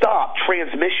masks stop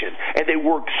transmission and they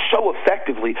work so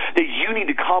effectively that you need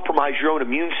to compromise your own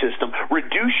immune system,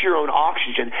 reduce your own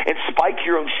oxygen, and spike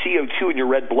your own CO2 and your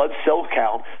red blood cell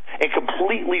count and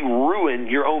completely ruin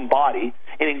your own body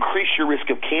and increase your risk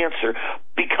of cancer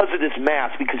because of this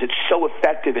mask, because it's so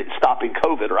effective at stopping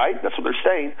COVID, right? That's what they're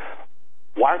saying.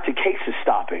 Why aren't the cases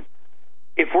stopping?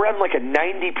 If we're at like a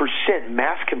 90%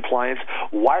 mask compliance,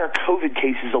 why are COVID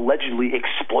cases allegedly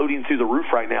exploding through the roof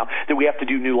right now that we have to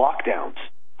do new lockdowns?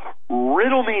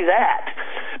 Riddle me that.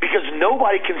 because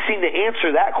nobody can seem to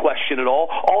answer that question at all.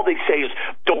 All they say is,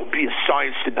 don't be a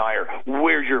science denier.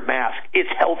 Wear your mask.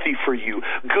 It's healthy for you.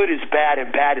 Good is bad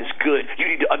and bad is good. You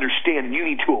need to understand and you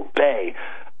need to obey.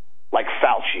 Like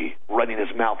Fauci running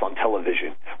his mouth on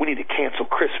television. We need to cancel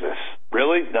Christmas.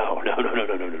 Really? No.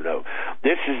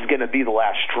 This is going to be the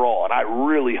last straw, and I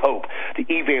really hope the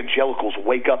evangelicals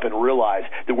wake up and realize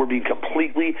that we're being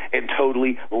completely and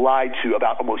totally lied to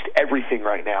about almost everything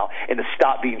right now, and to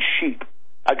stop being sheep.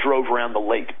 I drove around the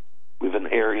lake. We live in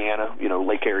Ariana,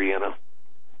 Lake Ariana.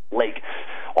 Lake.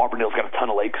 Auburndale's got a ton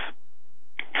of lakes.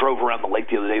 Drove around the lake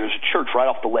the other day. There's a church right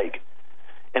off the lake.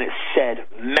 And it said,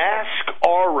 masks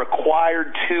are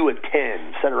required to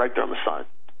attend. It said it right there on the sign.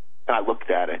 And I looked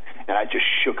at it, and I just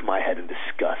shook my head in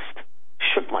disgust.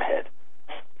 Shook my head.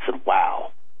 I said,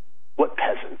 wow, what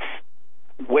peasants.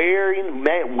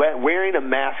 Wearing a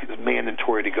mask is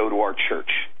mandatory to go to our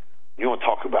church. You want to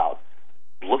talk about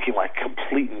looking like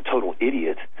complete and total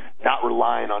idiot, not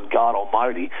relying on God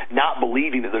Almighty, not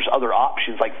believing that there's other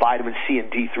options like vitamin C and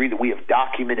D3 that we have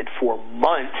documented for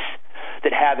months,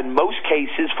 that have, in most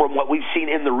cases, from what we've seen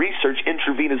in the research,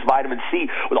 intravenous vitamin C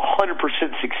with a 100%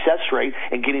 success rate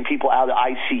in getting people out of the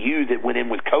ICU that went in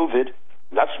with COVID.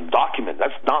 That's documented.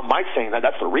 That's not my saying that.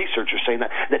 That's the researchers saying that.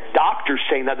 The doctors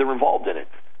saying that they're involved in it.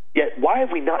 Yet, why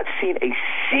have we not seen a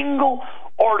single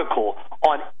article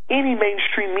on any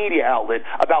mainstream media outlet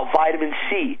about vitamin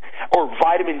C or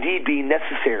vitamin D being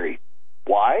necessary?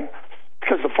 Why?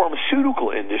 Because the pharmaceutical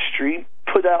industry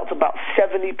put out about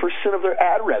 70% of their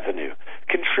ad revenue,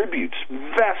 contributes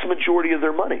vast majority of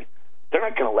their money. They're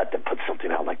not going to let them put something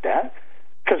out like that.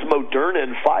 Because Moderna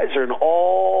and Pfizer and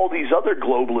all these other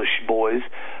globalist boys,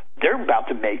 they're about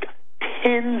to make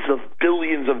tens of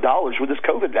billions of dollars with this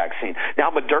COVID vaccine. Now,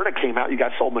 Moderna came out. You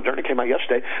guys saw Moderna came out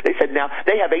yesterday. They said now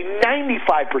they have a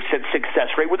 95%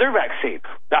 success rate with their vaccine.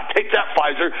 Now, take that,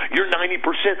 Pfizer. You're 90%.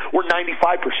 We're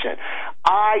 95%.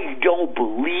 I don't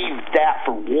believe that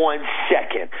for 1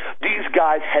 second. These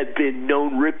guys have been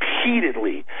known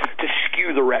repeatedly to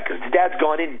skew the records. Dad's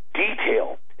gone in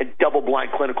detail in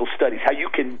double-blind clinical studies, how you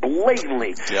can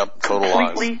blatantly,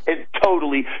 completely and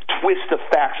totally twist the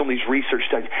facts on these research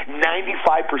studies.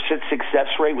 95% success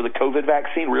rate with a COVID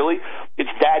vaccine, really?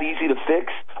 It's that easy to fix?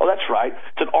 Oh, that's right.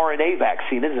 It's an RNA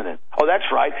vaccine, isn't it? Oh, that's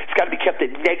right. It's got to be kept at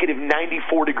negative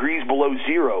 94 degrees below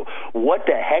zero. What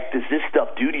the heck does this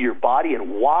stuff do to your body,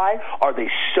 and why are they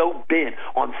so bent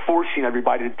on forcing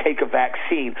everybody to take a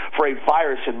vaccine for a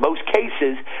virus, in most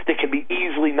cases, that can be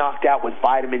easily knocked out with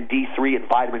vitamin D3 and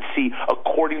vitamin C,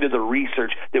 according to the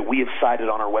research that we have cited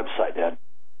on our website, Dad?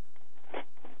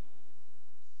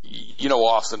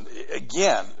 Austin,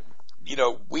 again,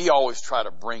 we always try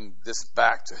to bring this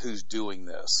back to who's doing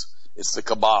this. It's the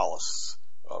Kabbalists,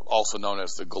 also known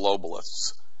as the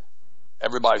globalists.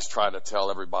 Everybody's trying to tell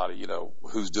everybody,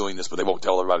 who's doing this, but they won't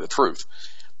tell everybody the truth.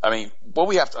 I mean, what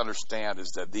we have to understand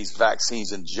is that these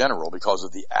vaccines in general, because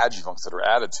of the adjuvants that are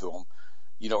added to them,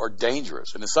 are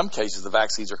dangerous. And in some cases, the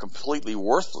vaccines are completely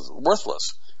worthless.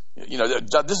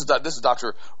 This is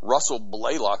Dr. Russell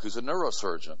Blaylock, who's a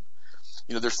neurosurgeon.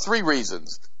 There's 3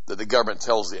 reasons that the government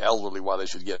tells the elderly why they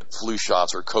should get flu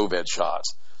shots or COVID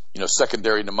shots.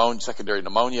 Secondary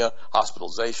pneumonia,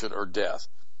 hospitalization, or death.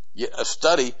 Yet a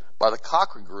study by the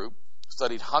Cochrane Group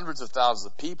studied hundreds of thousands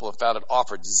of people and found it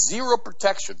offered zero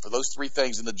protection for those 3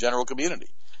 things in the general community.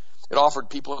 It offered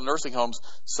people in nursing homes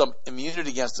some immunity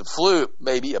against the flu,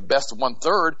 maybe a best of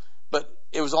 1/3, but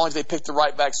it was only if they picked the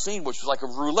right vaccine, which was like a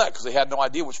roulette because they had no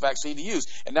idea which vaccine to use.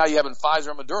 And now you have in Pfizer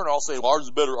and Moderna all saying, ours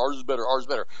is better, ours is better, ours is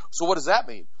better. So what does that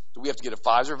mean? Do we have to get a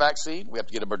Pfizer vaccine? We have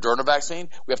to get a Moderna vaccine?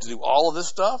 We have to do all of this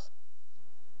stuff?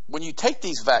 When you take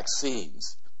these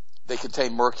vaccines, they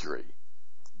contain mercury.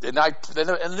 And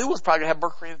the new one's probably going to have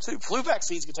mercury in it too. Flu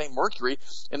vaccines contain mercury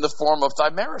in the form of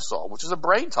thimerosal, which is a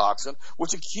brain toxin,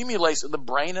 which accumulates in the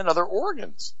brain and other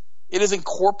organs. It is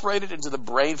incorporated into the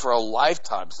brain for a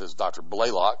lifetime, says Dr.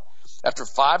 Blaylock. After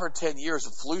 5 or 10 years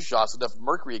of flu shots, enough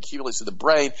mercury accumulates in the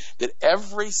brain that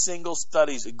every single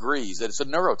study agrees that it's a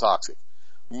neurotoxic.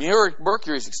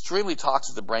 Mercury is extremely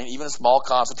toxic to the brain, even in small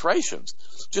concentrations.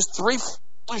 Just 3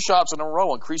 flu shots in a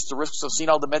row increase the risks of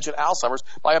senile dementia and Alzheimer's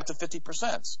by up to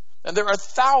 50%. And there are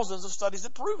thousands of studies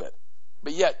that prove it.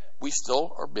 But yet, we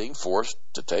still are being forced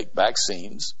to take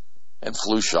vaccines and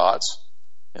flu shots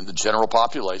in the general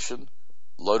population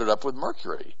loaded up with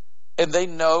mercury. And they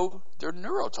know they're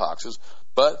neurotoxins,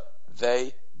 but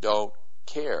they don't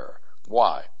care.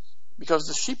 Why? Because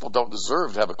the sheeple don't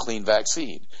deserve to have a clean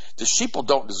vaccine. The sheeple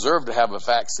don't deserve to have a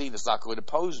vaccine that's not going to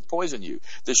poison you.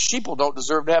 The sheeple don't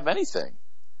deserve to have anything.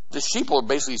 The sheeple are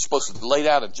basically supposed to lay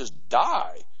down and just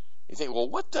die. You think, well,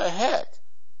 what the heck?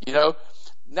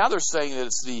 now they're saying that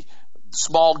it's the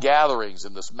small gatherings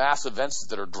and this mass events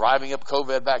that are driving up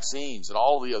COVID vaccines and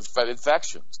all the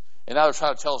infections. And now they're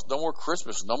trying to tell us no more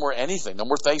Christmas, no more anything, no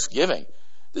more Thanksgiving.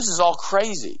 This is all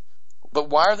crazy. But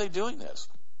why are they doing this?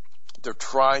 They're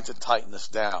trying to tighten us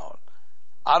down.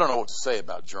 I don't know what to say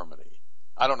about Germany.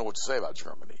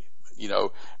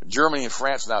 Germany and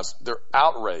France now, they're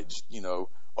outraged,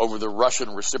 over the Russian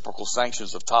reciprocal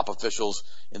sanctions of top officials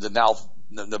in the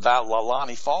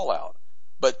Navalny fallout.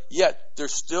 But yet they're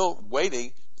still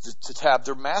waiting to have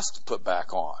their masks put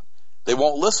back on. They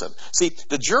won't listen. See,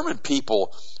 the German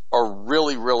people are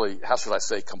really, really, how should I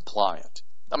say, compliant.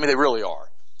 I mean, they really are.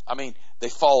 I mean, they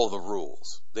follow the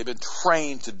rules. They've been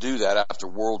trained to do that after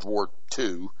World War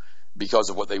II because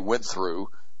of what they went through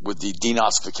with the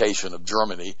denazification of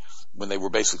Germany when they were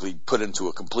basically put into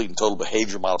a complete and total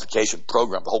behavior modification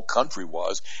program. The whole country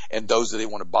was, and those that they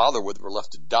didn't want to bother with were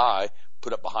left to die,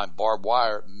 put up behind barbed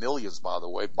wire, millions, by the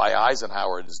way, by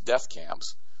Eisenhower at his death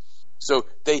camps. So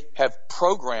they have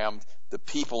programmed the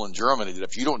people in Germany that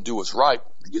if you don't do what's right,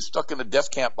 you get stuck in a death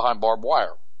camp behind barbed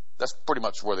wire. That's pretty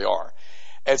much where they are.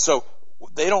 And so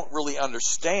they don't really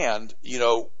understand,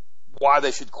 why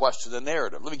they should question the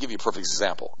narrative. Let me give you a perfect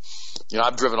example.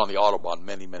 I've driven on the Autobahn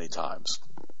many, many times.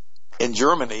 In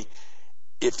Germany,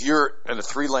 if you're in a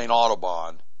 3-lane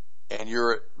Autobahn and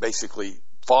you're basically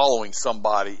following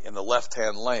somebody in the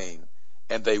left-hand lane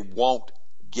and they won't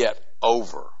get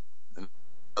over, in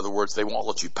other words, they won't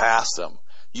let you pass them,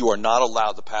 you are not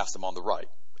allowed to pass them on the right,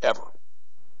 ever.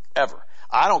 Ever.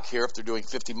 I don't care if they're doing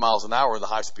 50 miles an hour in the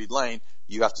high-speed lane,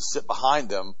 you have to sit behind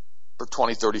them for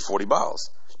 20, 30, 40 miles.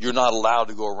 You're not allowed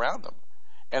to go around them.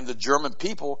 And the German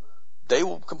people, they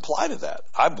will comply to that.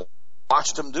 I've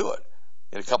watched them do it.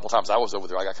 And a couple of times I was over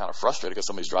there, I got kind of frustrated because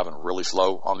somebody's driving really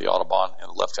slow on the Autobahn in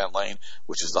the left-hand lane,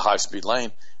 which is the high-speed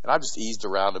lane. And I just eased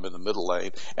around them in the middle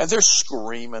lane. And they're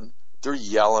screaming, they're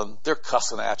yelling, they're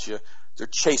cussing at you, they're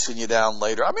chasing you down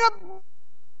later. I mean,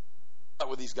 I'm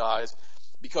with these guys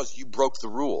because you broke the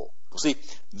rule. See,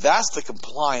 that's the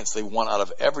compliance they want out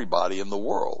of everybody in the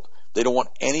world. They don't want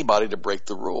anybody to break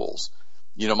the rules.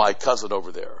 My cousin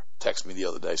over there texted me the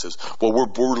other day, says, well,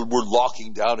 we're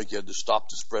locking down again to stop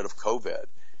the spread of COVID.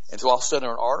 And so I'll send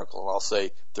her an article and I'll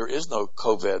say, there is no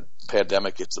COVID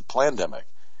pandemic, it's a plandemic.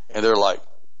 And they're like,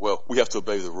 well, we have to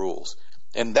obey the rules.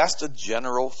 And that's the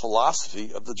general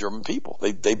philosophy of the German people.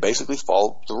 They basically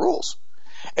follow the rules.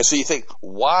 And so you think,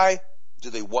 why do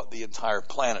they want the entire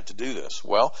planet to do this?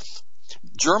 Well,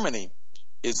 Germany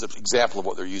is an example of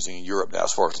what they're using in Europe now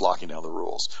as far as locking down the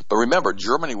rules. But remember,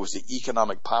 Germany was the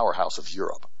economic powerhouse of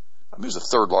Europe. I mean, it was the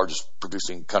third largest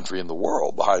producing country in the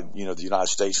world behind, the United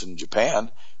States and Japan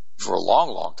for a long,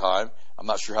 long time. I'm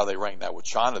not sure how they rank that with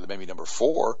China. They may be number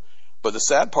 4. But the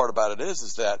sad part about it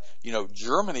is that,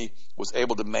 Germany was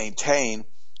able to maintain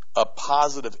a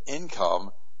positive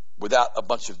income without a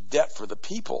bunch of debt for the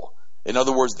people. In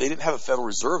other words, they didn't have a Federal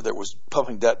Reserve that was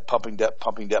pumping debt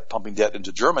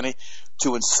into Germany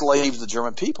to enslave the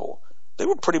German people. They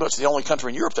were pretty much the only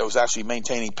country in Europe that was actually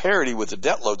maintaining parity with the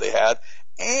debt load they had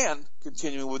and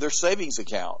continuing with their savings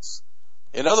accounts.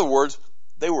 In other words,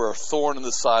 they were a thorn in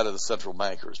the side of the central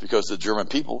bankers because the German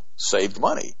people saved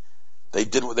money. They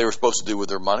did what they were supposed to do with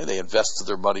their money. They invested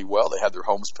their money well. They had their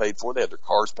homes paid for. They had their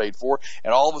cars paid for.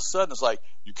 And all of a sudden, it's like,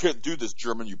 you can't do this,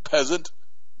 German, you peasant.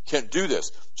 Can't do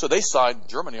this. So they signed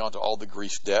Germany onto all the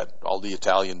Greece debt, all the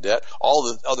Italian debt, all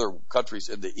the other countries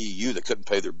in the EU that couldn't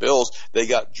pay their bills. They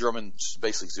got Germans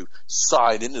basically to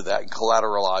sign into that and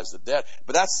collateralize the debt.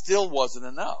 But that still wasn't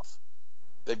enough.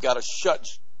 They've got to shut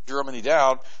Germany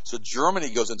down. So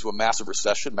Germany goes into a massive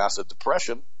recession, massive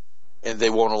depression, and they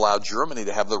won't allow Germany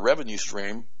to have the revenue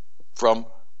stream from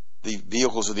the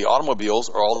vehicles or the automobiles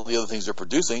or all of the other things they're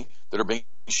producing that are being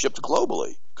shipped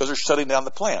globally because they're shutting down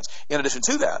the plants. In addition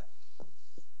to that,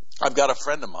 I've got a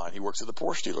friend of mine. He works at the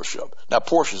Porsche dealership. Now,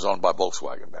 Porsche is owned by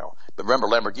Volkswagen now. But remember,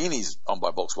 Lamborghini's owned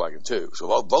by Volkswagen too. So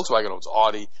Volkswagen owns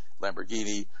Audi,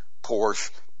 Lamborghini,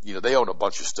 Porsche. They own a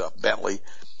bunch of stuff, Bentley.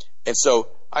 And so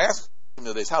I asked him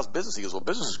the other day, how's business? He goes, well,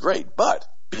 business is great. But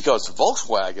because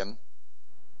Volkswagen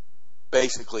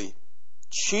basically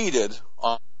cheated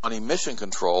on emission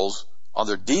controls on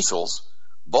their diesels,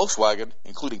 Volkswagen,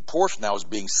 including Porsche now, is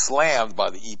being slammed by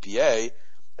the EPA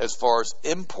as far as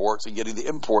imports and getting the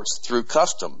imports through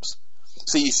customs.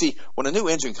 So you see, when a new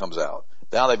engine comes out,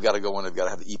 now they've got to go in, they've got to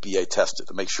have the EPA test it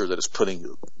to make sure that it's putting,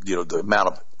 the amount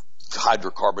of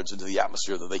hydrocarbons into the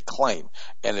atmosphere that they claim,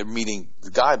 and they're meeting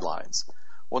the guidelines.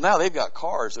 Well, now they've got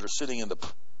cars that are sitting in the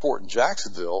port in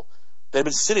Jacksonville. They've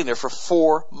been sitting there for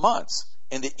 4 months.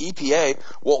 And the EPA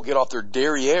won't get off their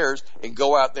derrieres and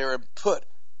go out there and put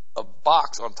a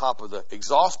box on top of the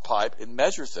exhaust pipe and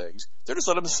measure things. They're just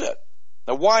letting them sit.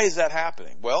 Now, why is that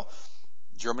happening? Well,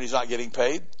 Germany's not getting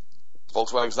paid.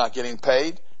 Volkswagen's not getting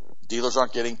paid. Dealers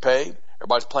aren't getting paid.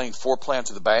 Everybody's playing floor plan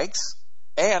to the banks.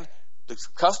 And the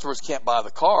customers can't buy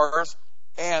the cars.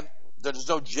 And there's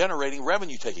no generating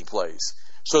revenue taking place.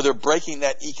 So they're breaking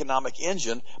that economic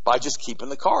engine by just keeping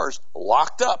the cars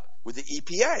locked up with the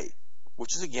EPA,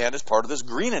 which is, again, is part of this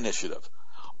green initiative.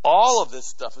 All of this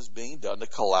stuff is being done to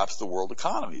collapse the world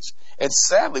economies. And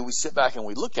sadly, we sit back and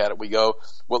we look at it. We go,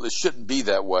 well, it shouldn't be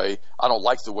that way. I don't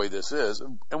like the way this is.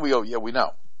 And we go, yeah, we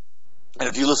know. And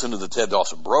if you listen to the Ted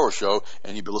Dawson-Brower show,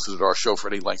 and you've been listening to our show for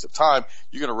any length of time,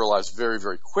 you're going to realize very,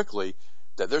 very quickly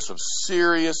that there's some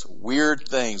serious, weird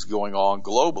things going on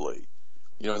globally.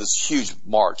 You know, this huge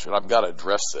march, and I've got to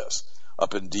address this,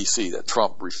 up in D.C. that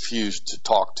Trump refused to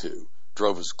talk to,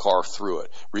 drove his car through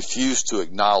it, refused to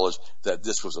acknowledge that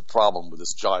this was a problem with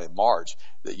this giant march,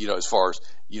 that, you know, as far as,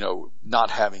 you know, not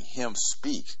having him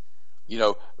speak. You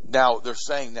know, now they're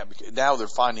saying that, now they're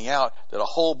finding out that a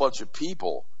whole bunch of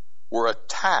people were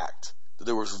attacked, that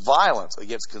there was violence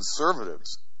against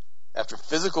conservatives after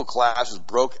physical clashes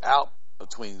broke out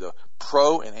between the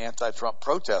pro and anti-Trump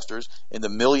protesters in the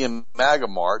Million MAGA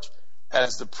March,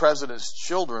 as the president's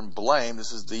children blame,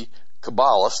 this is the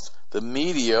Kabbalist, the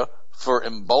media for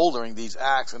emboldening these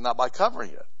acts and not by covering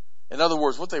it. In other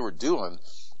words, what they were doing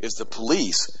is the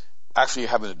police actually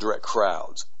having to direct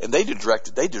crowds. And they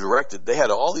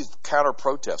had all these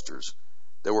counter-protesters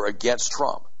that were against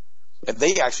Trump. And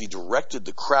they actually directed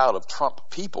the crowd of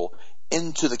Trump people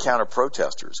into the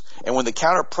counter-protesters. And when the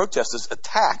counter-protesters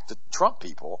attacked the Trump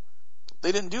people,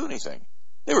 they didn't do anything.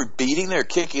 They were beating, they were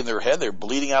kicking their head, they were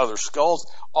bleeding out of their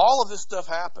skulls. All of this stuff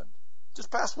happened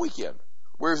just past weekend.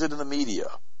 Where is it in the media?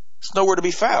 It's nowhere to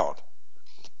be found.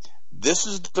 This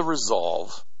is the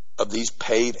resolve of these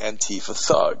paid Antifa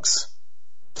thugs,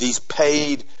 these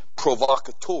paid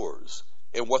provocateurs,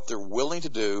 and what they're willing to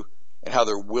do and how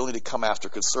they're willing to come after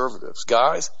conservatives.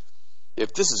 Guys,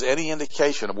 if this is any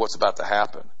indication of what's about to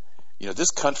happen, you know,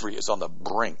 this country is on the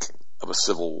brink of a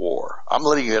civil war. I'm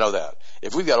letting you know that.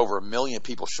 If we've got over 1 million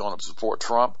people showing up to support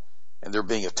Trump and they're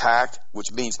being attacked,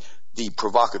 which means the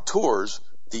provocateurs,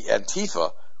 the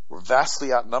Antifa, were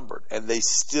vastly outnumbered, and they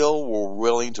still were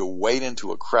willing to wade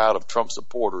into a crowd of Trump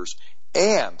supporters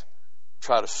and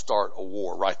try to start a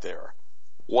war right there.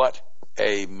 What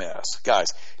a mess.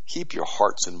 Guys, keep your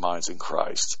hearts and minds in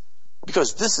Christ,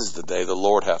 because this is the day the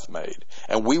Lord hath made,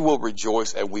 and we will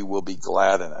rejoice and we will be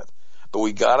glad in it. But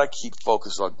we got to keep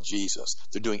focused on Jesus.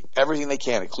 They're doing everything they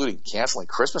can, including canceling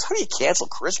Christmas. How do you cancel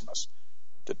Christmas?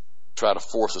 To try to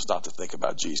force us not to think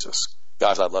about Jesus.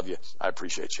 Guys, I love you. I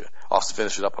appreciate you. I'll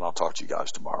finish it up, and I'll talk to you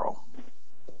guys tomorrow.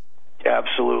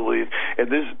 Absolutely.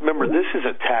 And remember, this is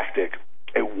a tactic,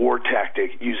 a war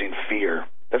tactic using fear.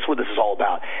 That's what this is all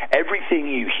about. Everything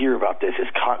you hear about this is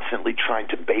constantly trying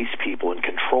to base people and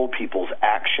control people's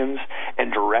actions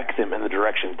and direct them in the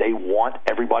direction they want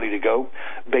everybody to go,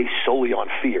 based solely on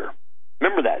fear.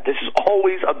 Remember that. This is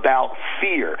always about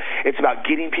fear. It's about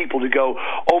getting people to go,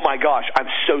 oh my gosh,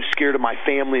 I'm so scared of my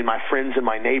family and my friends and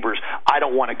my neighbors, I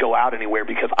don't want to go out anywhere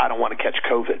because I don't want to catch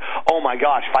COVID. Oh my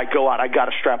gosh, if I go out, I got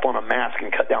to strap on a mask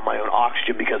and cut down my own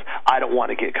oxygen because I don't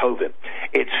want to get COVID.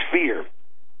 It's fear.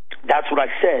 That's what I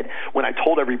said when I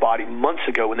told everybody months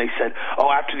ago when they said,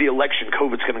 oh, after the election,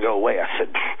 COVID's going to go away. I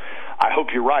said, I hope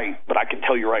you're right, but I can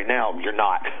tell you right now, you're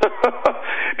not.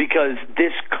 Because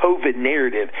this COVID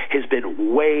narrative has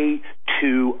been way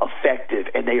too effective,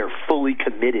 and they are fully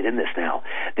committed in this now.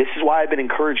 This is why I've been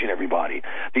encouraging everybody.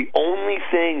 The only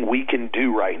thing we can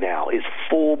do right now is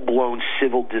full-blown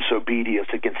civil disobedience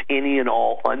against any and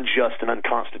all unjust and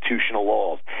unconstitutional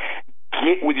laws.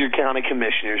 Get with your county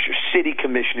commissioners, your city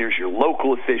commissioners, your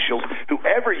local officials,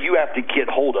 whoever you have to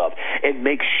get hold of, and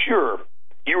make sure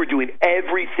you are doing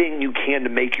everything you can to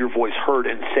make your voice heard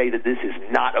and say that this is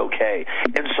not okay.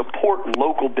 And support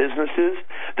local businesses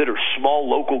that are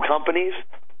small local companies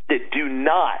that do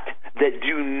not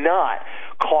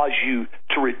cause you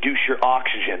to reduce your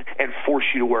oxygen and force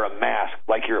you to wear a mask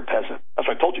like you're a peasant. That's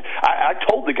what I told you. I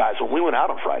told the guys when we went out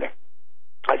on Friday,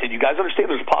 I said, you guys understand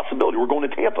there's a possibility we're going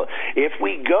to Tampa. If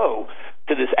we go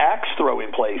to this axe throwing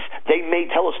place, they may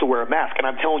tell us to wear a mask. And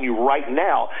I'm telling you right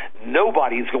now,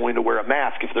 nobody is going to wear a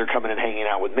mask if they're coming and hanging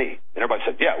out with me. And everybody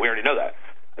said, yeah, we already know that.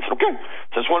 I said, okay.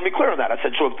 So I just want to be clear on that. I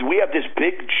said, so if we have this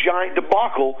big, giant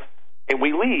debacle and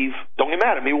we leave, don't get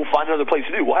mad at me. We'll find another place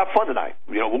to do. We'll have fun tonight.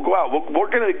 You know, we'll go out.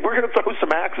 We're gonna throw some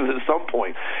axes at some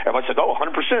point. Everybody said, oh,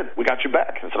 100%. We got your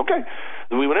back. I said, okay.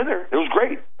 Then we went in there. It was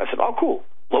great. I said, oh, cool.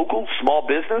 Local, small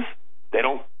business, they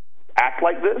don't act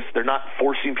like this. They're not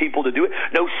forcing people to do it.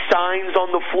 No signs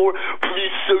on the floor,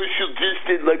 please social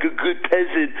distance like a good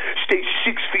peasant, stay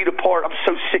 6 feet apart. I'm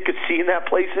so sick of seeing that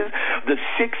places. The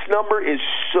 6 number is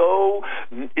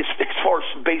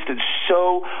based in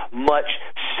so much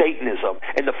Satanism,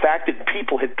 and the fact that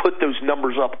people had put those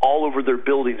numbers up all over their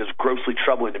buildings is grossly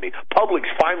troubling to me. Publix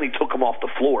finally took them off the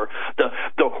floor.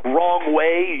 The wrong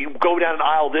way, you go down an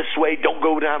aisle this way, don't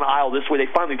go down an aisle this way,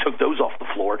 they finally took those off the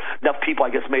floor. Enough people, I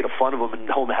guess, made fun of them and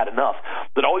told them they had enough.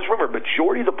 But always remember,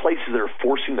 majority of the places that are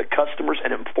forcing the customers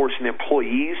and enforcing the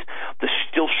employees to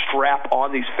still strap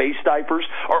on these face diapers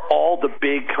are all the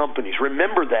big companies.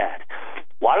 Remember that.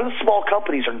 A lot of the small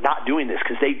companies are not doing this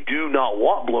because they do not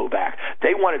want blowback.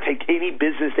 They want to take any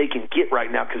business they can get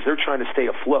right now because they're trying to stay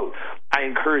afloat. I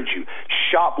encourage you,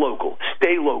 shop local,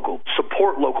 stay local,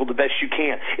 support local the best you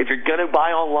can. If you're going to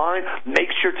buy online,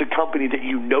 make sure it's a company that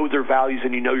you know their values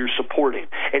and you know you're supporting.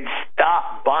 And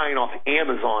stop buying off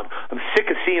Amazon. I'm sick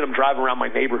of seeing them driving around my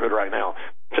neighborhood right now.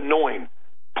 It's annoying.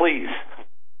 Please.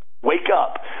 Wake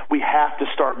up. We have to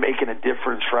start making a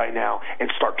difference right now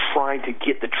and start trying to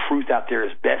get the truth out there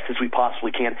as best as we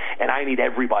possibly can, and I need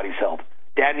everybody's help.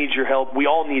 Dad needs your help. We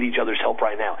all need each other's help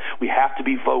right now. We have to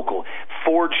be vocal.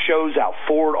 Forward shows out,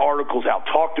 forward articles out,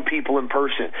 talk to people in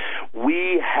person.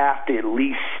 We have to at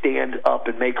least stand up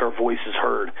and make our voices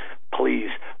heard. Please.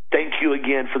 Thank you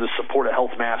again for the support of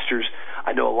Health Masters.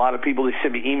 I know a lot of people, they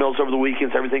send me emails over the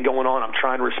weekends, everything going on. I'm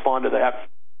trying to respond to that.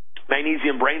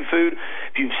 Magnesium Brain Food,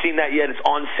 if you've seen that yet, it's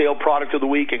on sale, product of the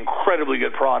week, incredibly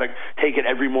good product. Take it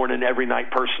every morning, every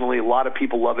night personally. A lot of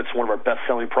people love it. It's one of our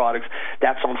best-selling products.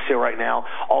 That's on sale right now.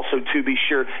 Also, too, be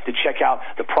sure to check out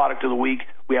the product of the week.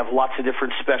 We have lots of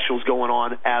different specials going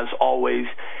on, as always,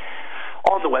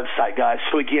 on the website, guys.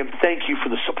 So, again, thank you for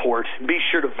the support. Be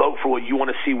sure to vote for what you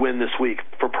want to see win this week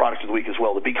for product of the week as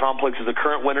well. The B Complex is the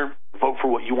current winner. Vote for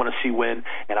what you want to see win,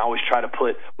 and I always try to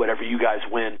put whatever you guys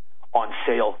win on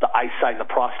sale. The eyesight and the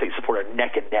prostate support are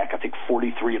neck and neck. I think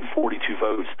 43 and 42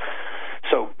 votes.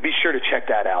 So be sure to check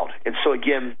that out. And so,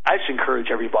 again, I just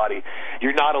encourage everybody,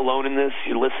 you're not alone in this.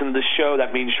 You listen to this show,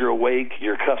 that means you're awake.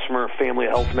 You're a customer, a family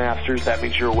of Health Masters, that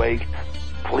means you're awake.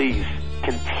 Please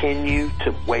continue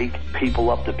to wake people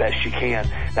up the best you can.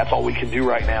 That's all we can do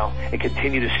right now. And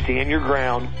continue to stand your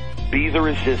ground, be the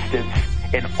resistance,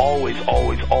 and always,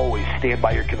 always, always stand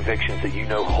by your convictions that you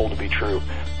know hold to be true.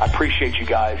 I appreciate you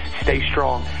guys. Stay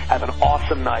strong. Have an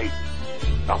awesome night.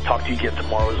 I'll talk to you again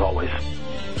tomorrow as always.